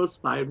materials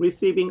by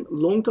receiving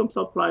long-term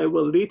supply of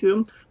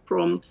lithium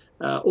from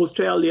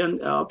Australian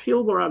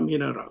Pilbara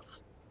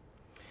Minerals.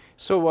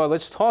 So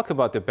let's talk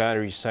about the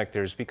battery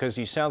sectors, because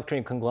these South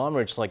Korean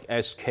conglomerates like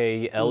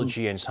SK,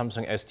 LG, and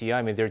Samsung SDI,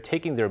 I mean, they're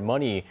taking their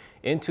money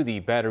into the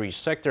battery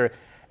sector.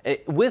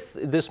 With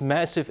this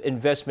massive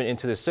investment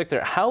into the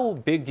sector, how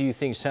big do you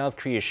think South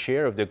Korea's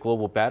share of the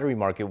global battery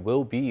market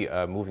will be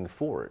moving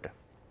forward?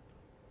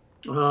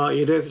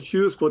 It has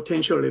huge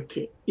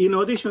potentiality. In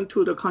addition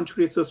to the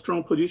country's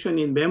strong position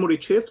in memory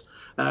chips,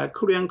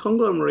 Korean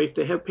conglomerates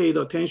have paid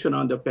attention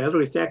on the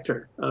battery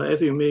sector.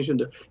 As you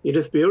mentioned, it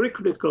is very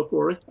critical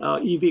for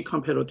EV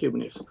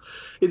competitiveness.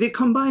 The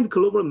combined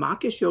global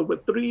market share of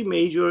three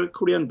major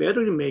Korean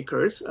battery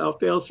makers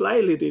fell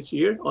slightly this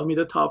year amid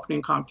a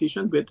toughening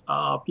competition with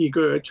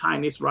bigger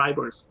Chinese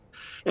rivals.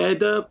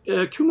 The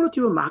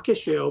cumulative market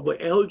share of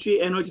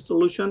LG Energy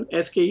Solution,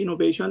 SK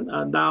Innovation,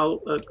 now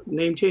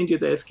name changed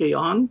to SK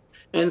On,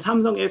 and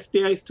Samsung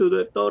SDI stood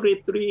at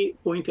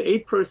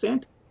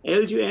 33.8%.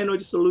 LG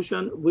Energy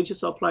Solution, which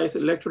supplies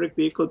electric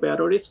vehicle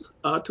batteries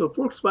to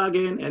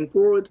Volkswagen and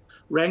Ford,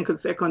 ranked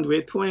second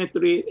with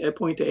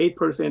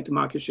 23.8%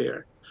 market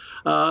share.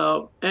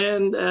 The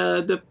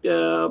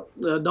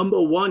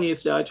number one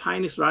is the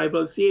Chinese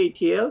rival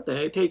CATL.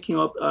 They're taking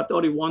up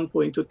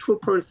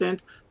 31.2%.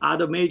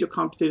 Other major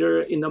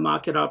competitor in the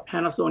market are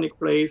Panasonic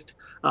placed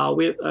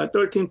with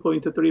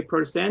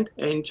 13.3%,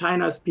 and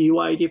China's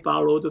BYD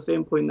followed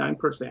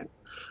 7.9%.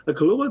 The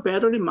global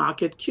battery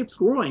market keeps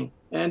growing,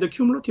 and the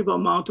cumulative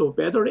amount of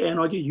battery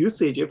energy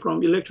usage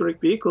from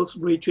electric vehicles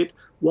reached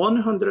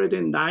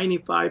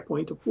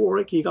 195.4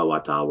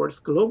 gigawatt hours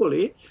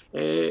globally.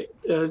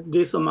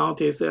 This amount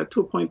is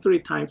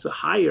 2.3 times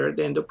higher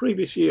than the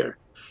previous year.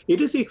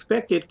 It is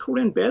expected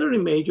Korean battery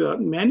major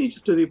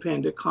managed to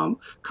defend the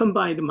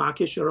combined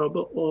market share of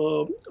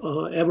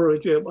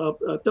average of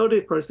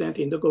 30%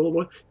 in the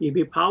global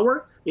EV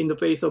power in the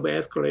face of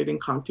escalating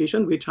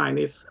competition with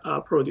Chinese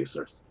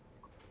producers.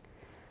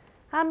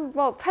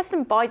 Well,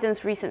 President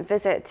Biden's recent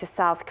visit to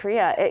South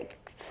Korea, it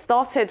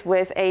started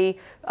with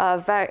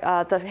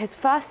his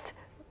first.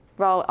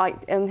 Well,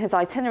 in his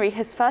itinerary,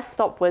 his first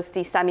stop was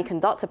the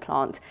semi-conductor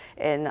plant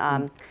in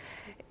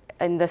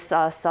the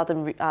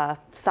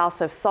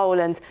south of Seoul.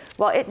 And,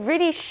 well, it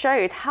really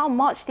showed how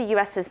much the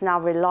US is now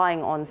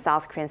relying on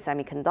South Korean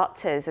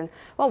semiconductors. And,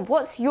 well,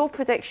 what's your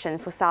prediction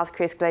for South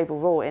Korea's global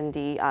role in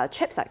the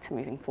chip sector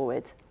moving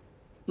forward?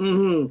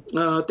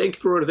 Thank you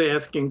for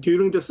asking.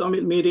 During the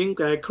summit meeting,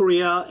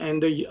 Korea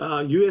and the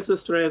U.S.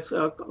 stressed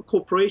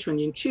cooperation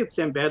in chips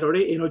and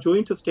battery in a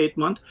joint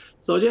statement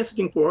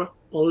suggesting for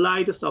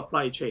allied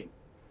supply chain.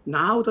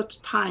 Now is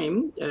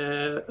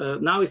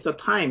the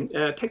time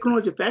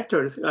technology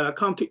factors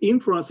come to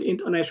influence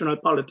international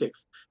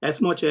politics as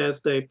much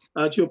as the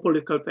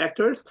geopolitical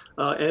factors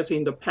as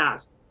in the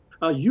past.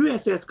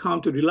 U.S. has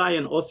come to rely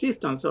on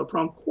assistance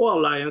from core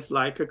alliance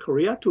like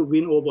Korea to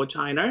win over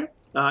China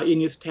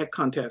in its tech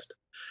contest.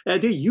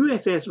 The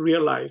U.S. has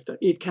realized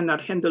it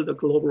cannot handle the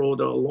global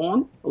order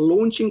alone,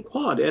 launching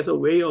Quad as a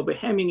way of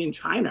hemming in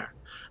China.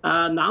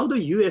 Now the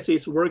U.S.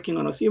 is working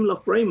on a similar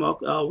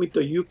framework with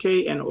the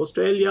UK and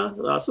Australia,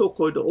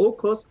 so-called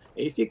AUKUS,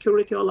 a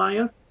security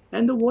alliance,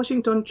 and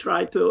Washington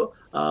tried to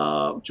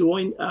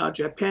join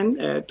Japan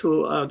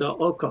to the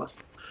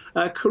AUKUS.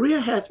 Korea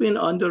has been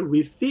on the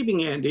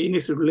receiving end in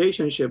its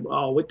relationship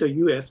with the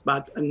U.S.,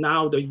 but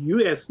now the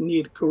U.S.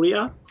 needs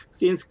Korea,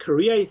 since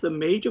Korea is a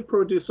major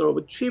producer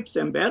of chips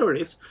and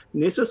batteries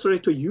necessary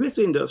to U.S.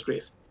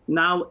 industries.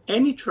 Now,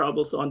 any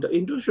troubles on the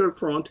industrial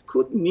front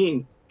could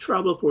mean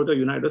trouble for the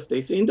United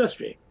States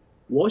industry.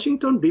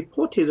 Washington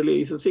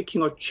reportedly is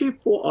seeking a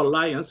chip for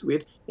alliance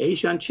with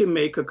Asian chip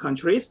maker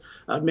countries,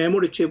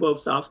 memory chip of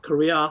South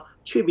Korea,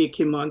 chip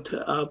equipment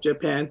of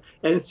Japan,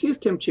 and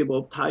system chip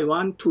of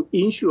Taiwan to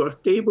ensure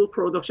stable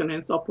production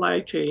and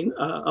supply chain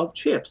of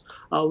chips,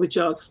 which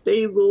are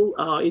stable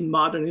in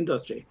modern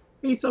industry.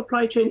 A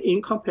supply chain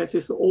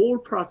encompasses all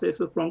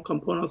processes from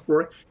components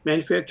for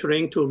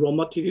manufacturing to raw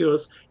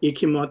materials,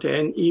 equipment,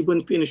 and even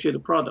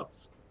finished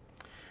products.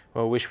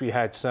 Well, I wish we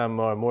had some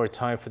more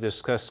time for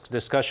this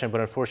discussion,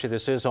 but unfortunately,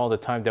 this is all the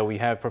time that we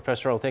have.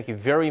 Professor Earl, thank you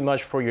very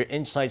much for your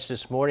insights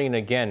this morning. And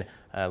again,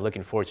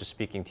 looking forward to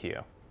speaking to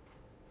you.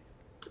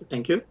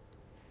 Thank you.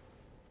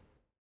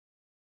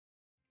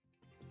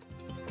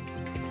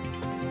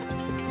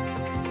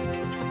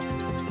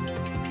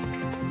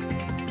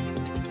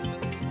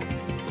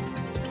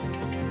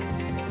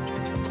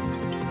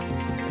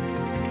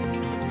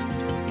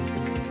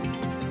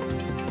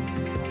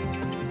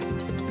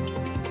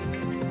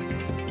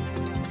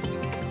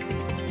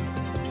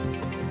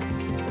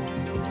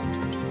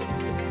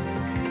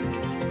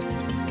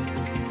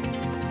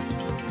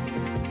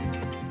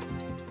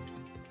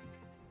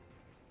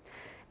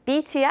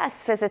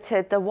 BTS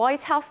visited the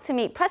White House to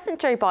meet President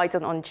Joe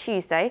Biden on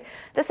Tuesday.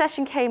 The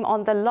session came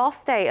on the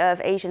last day of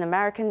Asian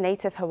American,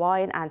 Native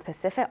Hawaiian and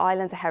Pacific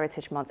Islander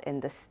Heritage Month in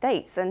the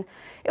States. And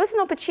it was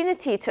an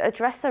opportunity to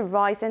address the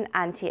rise in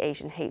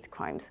anti-Asian hate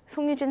crimes.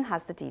 Song Yoo-jin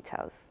has the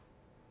details.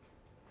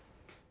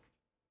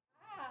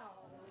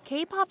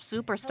 K-pop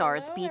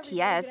superstars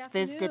BTS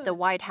visited the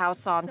White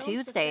House on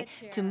Tuesday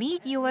to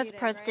meet U.S.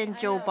 President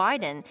Joe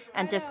Biden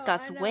and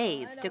discuss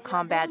ways to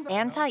combat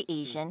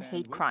anti-Asian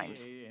hate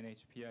crimes.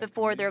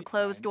 Before their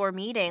closed-door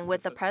meeting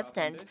with the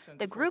president,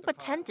 the group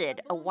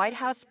attended a White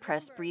House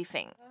press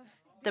briefing.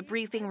 The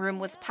briefing room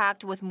was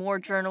packed with more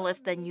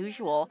journalists than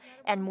usual,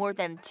 and more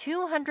than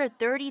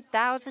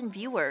 230,000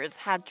 viewers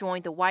had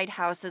joined the White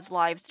House's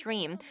live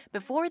stream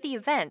before the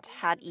event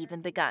had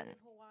even begun.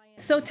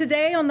 So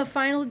today, on the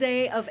final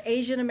day of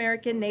Asian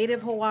American,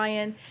 Native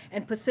Hawaiian,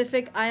 and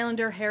Pacific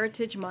Islander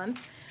Heritage Month,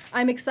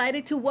 I'm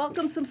excited to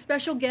welcome some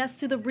special guests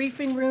to the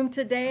briefing room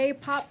today,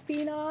 pop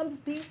phenoms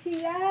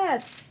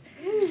BTS.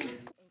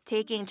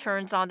 Taking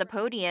turns on the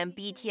podium,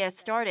 BTS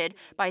started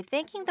by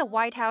thanking the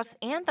White House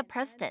and the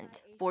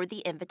president for the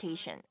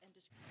invitation.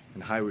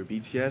 And hi, we're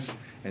BTS,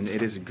 and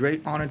it is a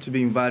great honor to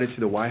be invited to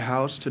the White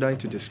House today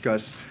to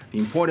discuss the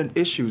important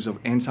issues of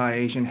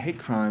anti-Asian hate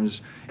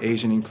crimes,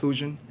 Asian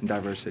inclusion, and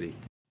diversity.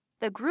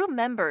 The group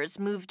members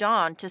moved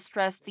on to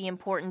stress the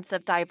importance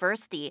of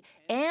diversity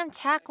and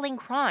tackling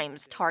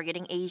crimes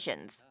targeting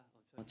Asians.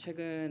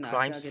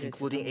 Crimes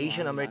including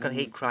Asian American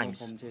hate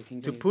crimes.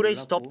 To put a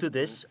stop to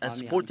this and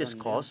support this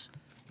cause,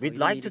 we'd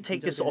like to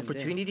take this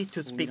opportunity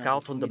to speak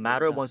out on the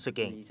matter once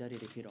again.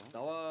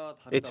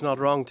 It's not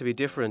wrong to be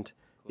different.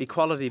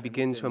 Equality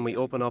begins when we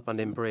open up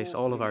and embrace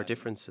all of our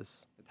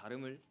differences.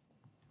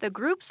 The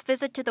group's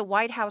visit to the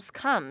White House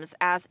comes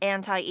as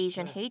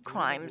anti-Asian hate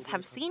crimes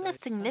have seen a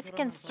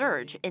significant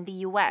surge in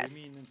the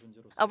U.S.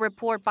 A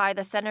report by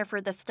the Center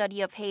for the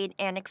Study of Hate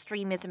and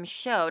Extremism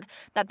showed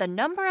that the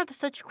number of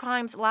such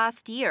crimes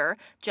last year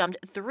jumped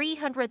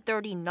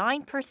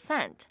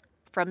 339%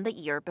 from the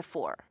year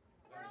before.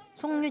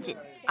 송유진,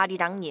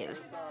 Arirang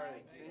News.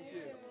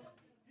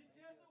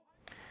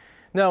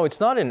 Now, it's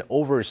not an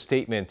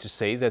overstatement to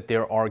say that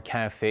there are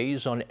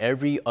cafes on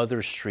every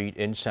other street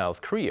in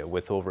South Korea,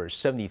 with over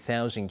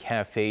 70,000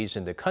 cafes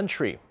in the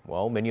country.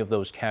 Well, many of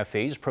those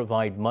cafes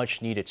provide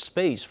much-needed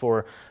space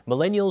for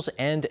millennials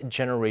and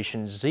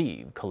Generation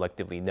Z,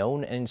 collectively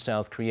known in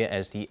South Korea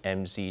as the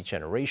MZ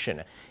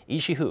generation. Lee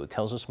Si-hoo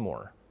tells us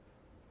more.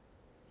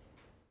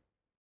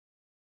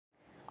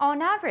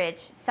 On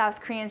average,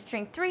 South Koreans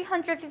drink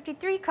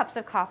 353 cups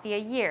of coffee a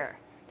year.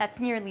 That's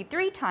nearly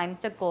 3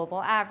 times the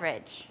global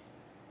average.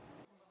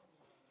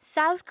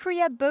 South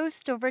Korea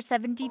boasts over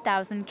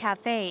 70,000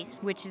 cafes,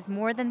 which is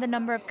more than the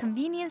number of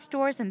convenience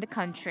stores in the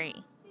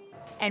country.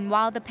 And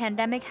while the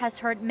pandemic has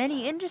hurt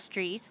many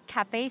industries,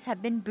 cafes have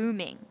been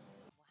booming.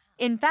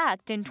 In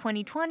fact, in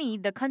 2020,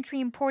 the country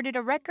imported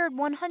a record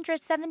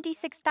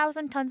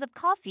 176,000 tons of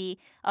coffee,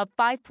 up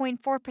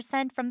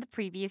 5.4% from the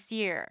previous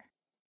year.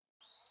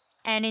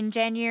 And in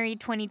January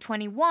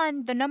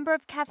 2021, the number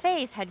of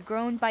cafes had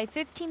grown by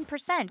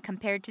 15%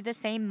 compared to the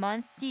same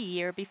month the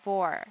year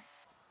before.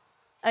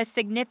 A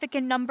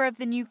significant number of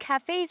the new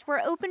cafes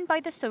were opened by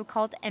the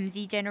so-called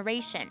MZ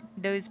generation,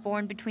 those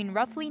born between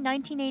roughly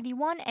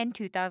 1981 and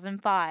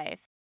 2005.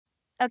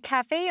 A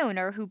cafe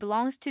owner who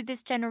belongs to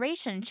this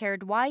generation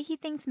shared why he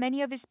thinks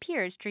many of his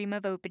peers dream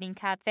of opening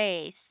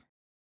cafes.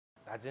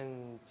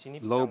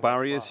 Low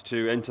barriers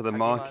to enter the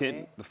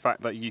market, the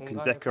fact that you can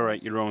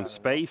decorate your own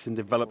space and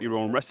develop your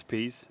own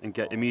recipes and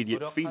get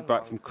immediate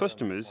feedback from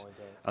customers,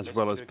 as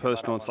well as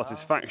personal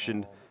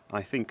satisfaction,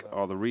 I think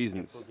are the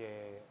reasons.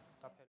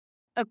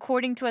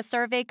 According to a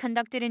survey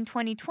conducted in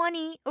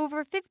 2020,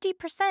 over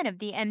 50% of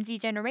the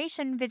MZ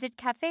generation visit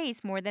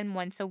cafes more than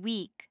once a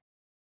week.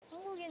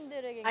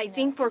 I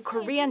think for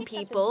Korean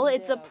people,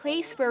 it's a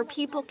place where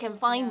people can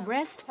find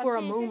rest for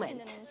a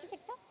moment.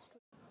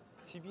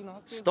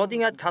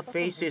 Studying at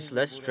cafes is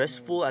less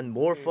stressful and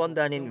more fun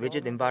than in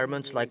rigid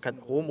environments like at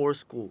home or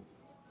school.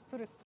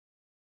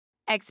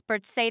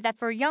 Experts say that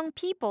for young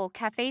people,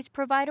 cafes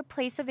provide a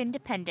place of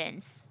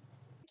independence.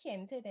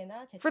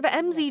 For the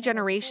MZ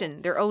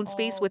generation, their own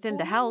space within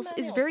the house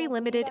is very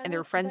limited and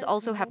their friends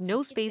also have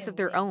no space of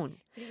their own.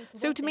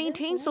 So to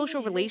maintain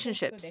social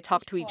relationships,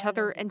 talk to each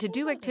other, and to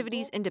do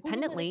activities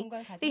independently,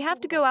 they have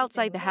to go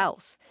outside the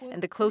house.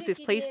 And the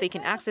closest place they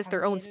can access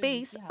their own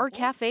space are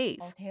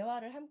cafes.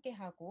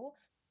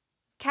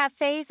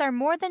 Cafes are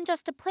more than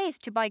just a place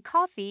to buy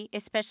coffee,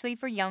 especially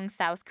for young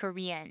South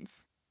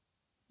Koreans.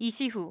 Lee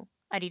Si-hoo,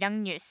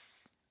 Arirang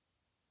News.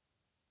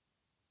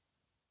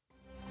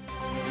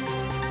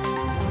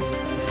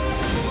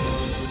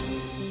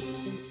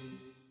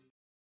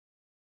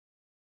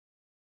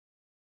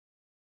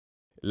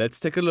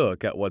 Let's take a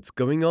look at what's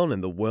going on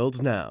in the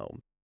world now.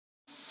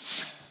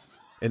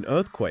 An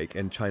earthquake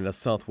in China's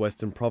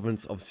southwestern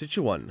province of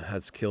Sichuan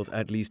has killed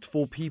at least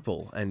 4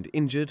 people and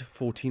injured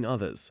 14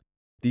 others.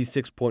 The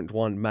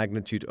 6.1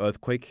 magnitude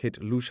earthquake hit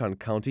Lushan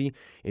County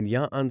in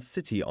Ya'an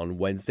City on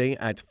Wednesday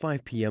at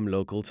 5 p.m.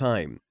 local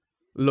time.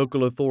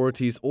 Local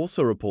authorities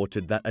also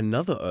reported that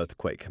another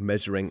earthquake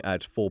measuring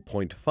at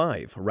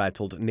 4.5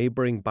 rattled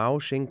neighboring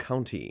Baoxing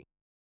County.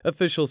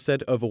 Officials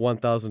said over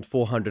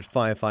 1,400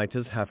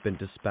 firefighters have been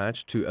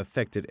dispatched to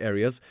affected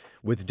areas,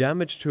 with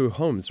damage to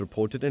homes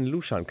reported in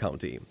Lushan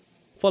County.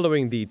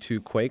 Following the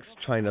 2 quakes,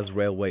 China's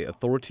railway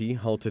authority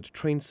halted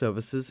train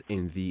services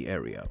in the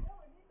area.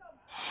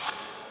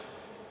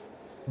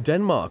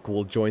 Denmark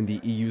will join the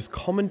EU's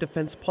common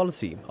defense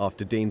policy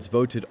after Danes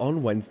voted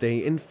on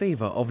Wednesday in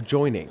favor of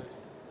joining.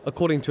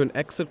 According to an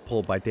exit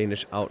poll by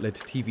Danish outlet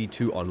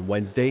TV2 on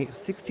Wednesday,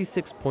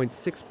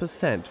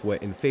 66.6% were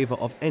in favor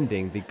of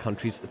ending the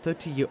country's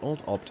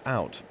 30-year-old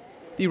opt-out.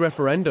 The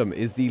referendum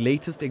is the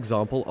latest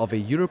example of a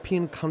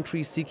European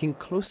country seeking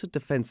closer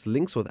defense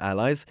links with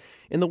allies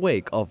in the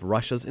wake of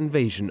Russia's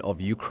invasion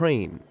of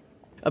Ukraine.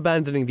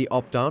 Abandoning the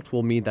opt-out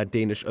will mean that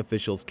Danish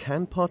officials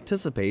can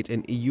participate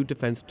in EU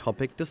defense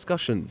topic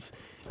discussions,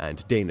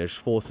 and Danish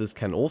forces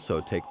can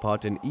also take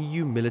part in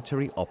EU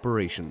military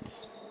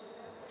operations.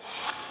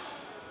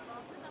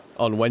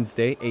 On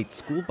Wednesday, 8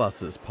 school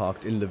buses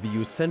parked in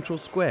Lviv Central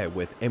Square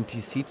with empty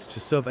seats to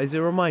serve as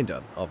a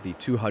reminder of the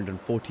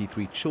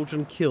 243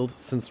 children killed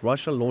since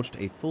Russia launched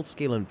a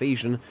full-scale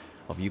invasion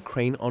of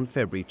Ukraine on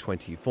February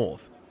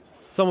 24th.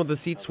 Some of the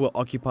seats were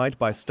occupied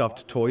by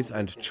stuffed toys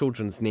and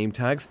children's name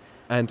tags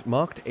and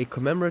marked a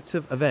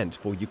commemorative event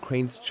for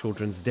Ukraine's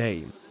Children's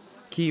Day.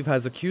 Kyiv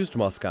has accused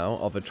Moscow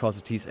of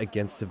atrocities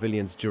against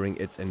civilians during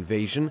its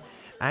invasion,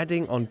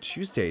 adding on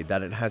Tuesday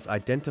that it has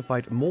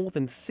identified more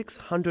than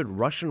 600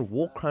 Russian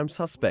war crime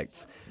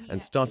suspects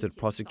and started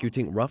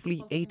prosecuting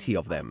roughly 80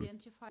 of them.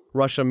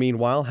 Russia,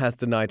 meanwhile, has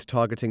denied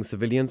targeting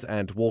civilians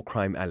and war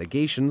crime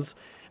allegations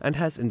and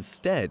has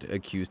instead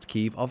accused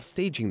Kyiv of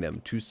staging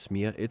them to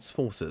smear its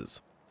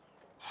forces.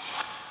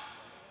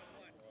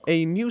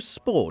 A new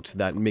sport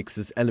that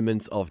mixes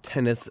elements of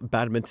tennis,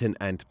 badminton,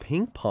 and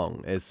ping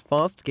pong is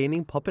fast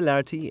gaining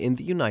popularity in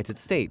the United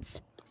States.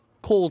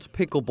 Called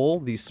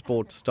pickleball, the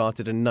sport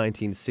started in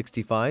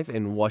 1965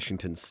 in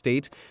Washington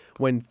state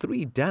when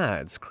 3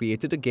 dads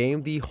created a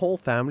game the whole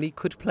family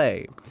could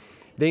play.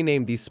 They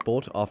named the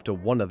sport after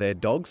one of their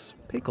dogs,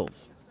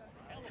 Pickles.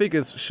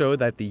 Figures show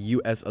that the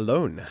US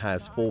alone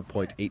has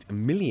 4.8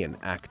 million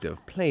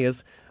active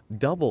players,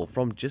 double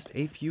from just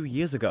a few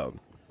years ago.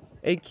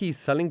 A key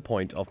selling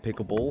point of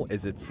pickleball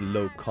is its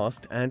low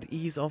cost and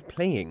ease of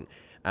playing,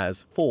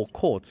 as 4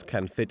 courts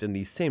can fit in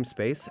the same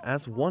space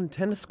as 1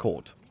 tennis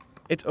court.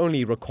 It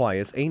only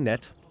requires a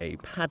net, a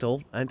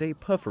paddle, and a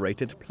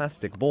perforated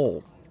plastic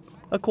ball.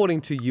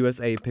 According to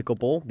USA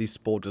Pickleball, the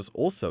sport is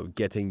also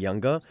getting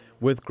younger,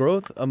 with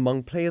growth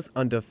among players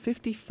under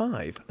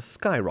 55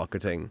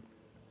 skyrocketing.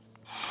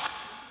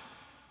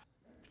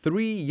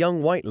 3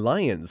 young white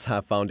lions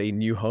have found a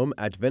new home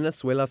at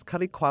Venezuela's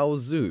Caricuao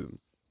Zoo.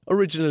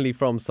 Originally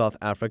from South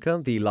Africa,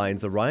 the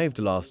lions arrived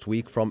last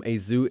week from a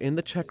zoo in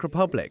the Czech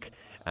Republic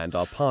and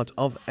are part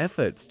of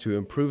efforts to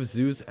improve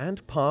zoos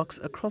and parks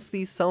across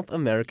the South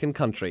American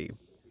country.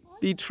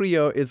 The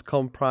trio is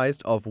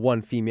comprised of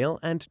 1 female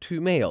and 2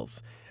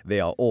 males. They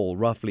are all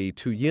roughly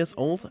 2 years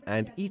old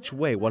and each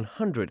weigh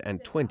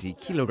 120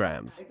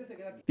 kilograms.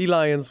 The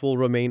lions will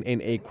remain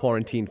in a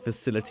quarantine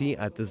facility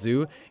at the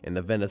zoo in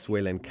the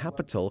Venezuelan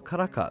capital,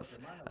 Caracas,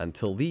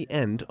 until the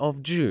end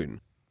of June,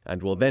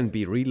 and will then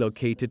be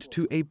relocated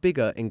to a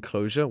bigger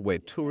enclosure where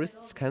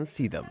tourists can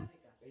see them.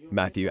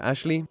 Matthew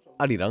Ashley,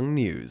 Arirang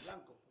News.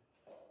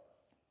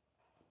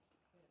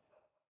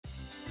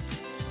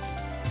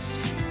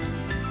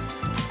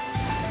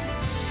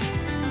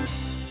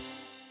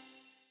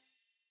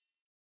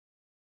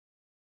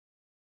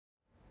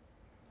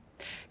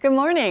 Good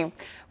morning.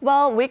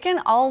 Well, we can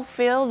all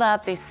feel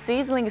that the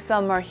sizzling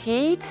summer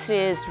heat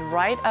is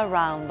right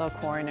around the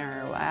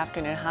corner.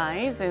 Afternoon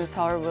highs in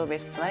Seoul will be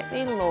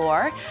slightly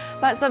lower,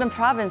 but southern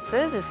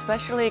provinces,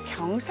 especially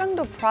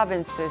Gyeonggi-do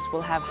Provinces,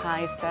 will have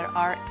highs that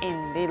are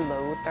in the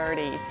low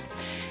 30s.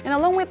 And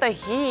along with the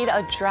heat,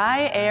 a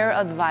dry air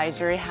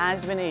advisory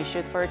has been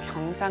issued for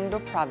Gyeonggi-do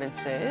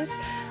Provinces,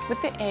 with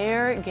the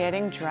air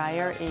getting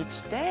drier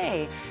each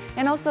day.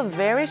 And also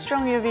very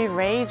strong UV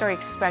rays are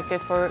expected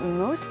for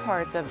most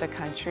parts of the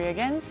country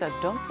again, so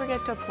don't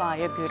forget to apply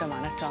a good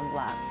amount of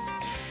sunblock.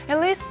 At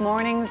least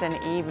mornings and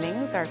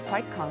evenings are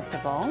quite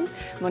comfortable.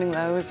 Morning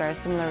lows are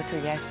similar to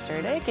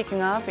yesterday,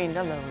 kicking off in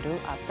the low to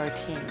upper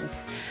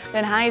teens.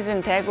 Then highs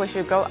in Daegu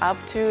should go up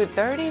to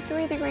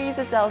 33 degrees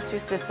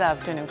Celsius this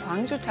afternoon.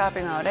 Gwangju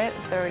topping out at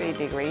 30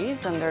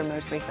 degrees under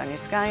mostly sunny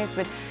skies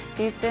with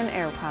decent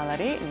air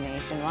quality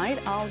nationwide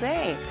all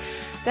day.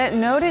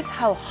 Then notice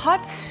how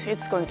hot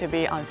it's going to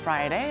be on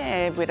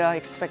Friday with an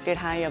expected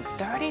high of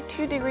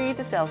 32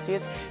 degrees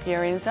Celsius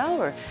here in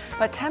Seoul.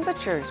 But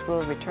temperatures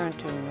will return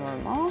to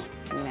normal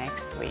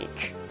next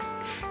week.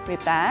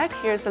 With that,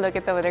 here's a look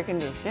at the weather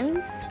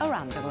conditions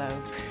around the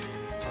globe.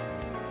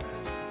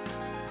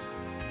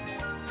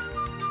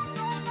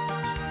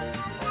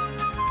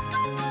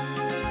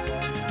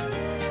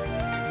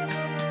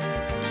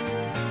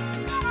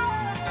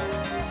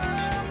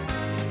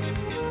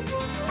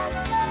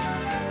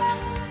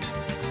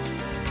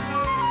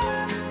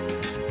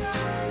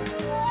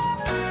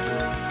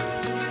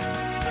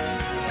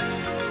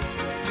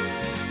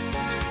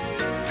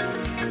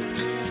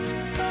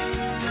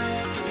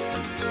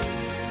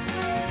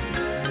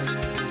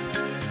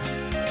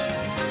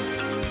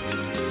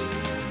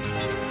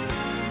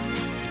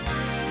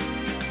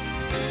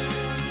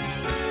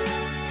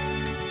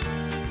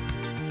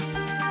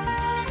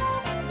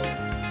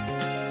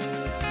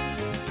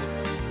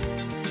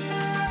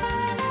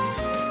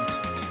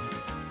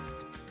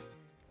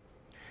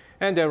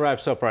 And that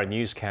wraps up our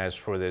newscast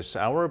for this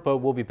hour, but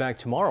we'll be back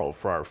tomorrow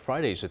for our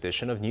Friday's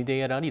edition of New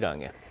Day at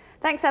Arirang.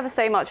 Thanks ever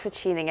so much for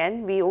tuning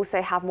in. We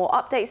also have more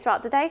updates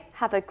throughout the day.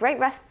 Have a great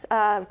rest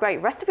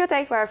of your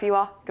day wherever you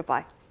are.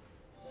 Goodbye.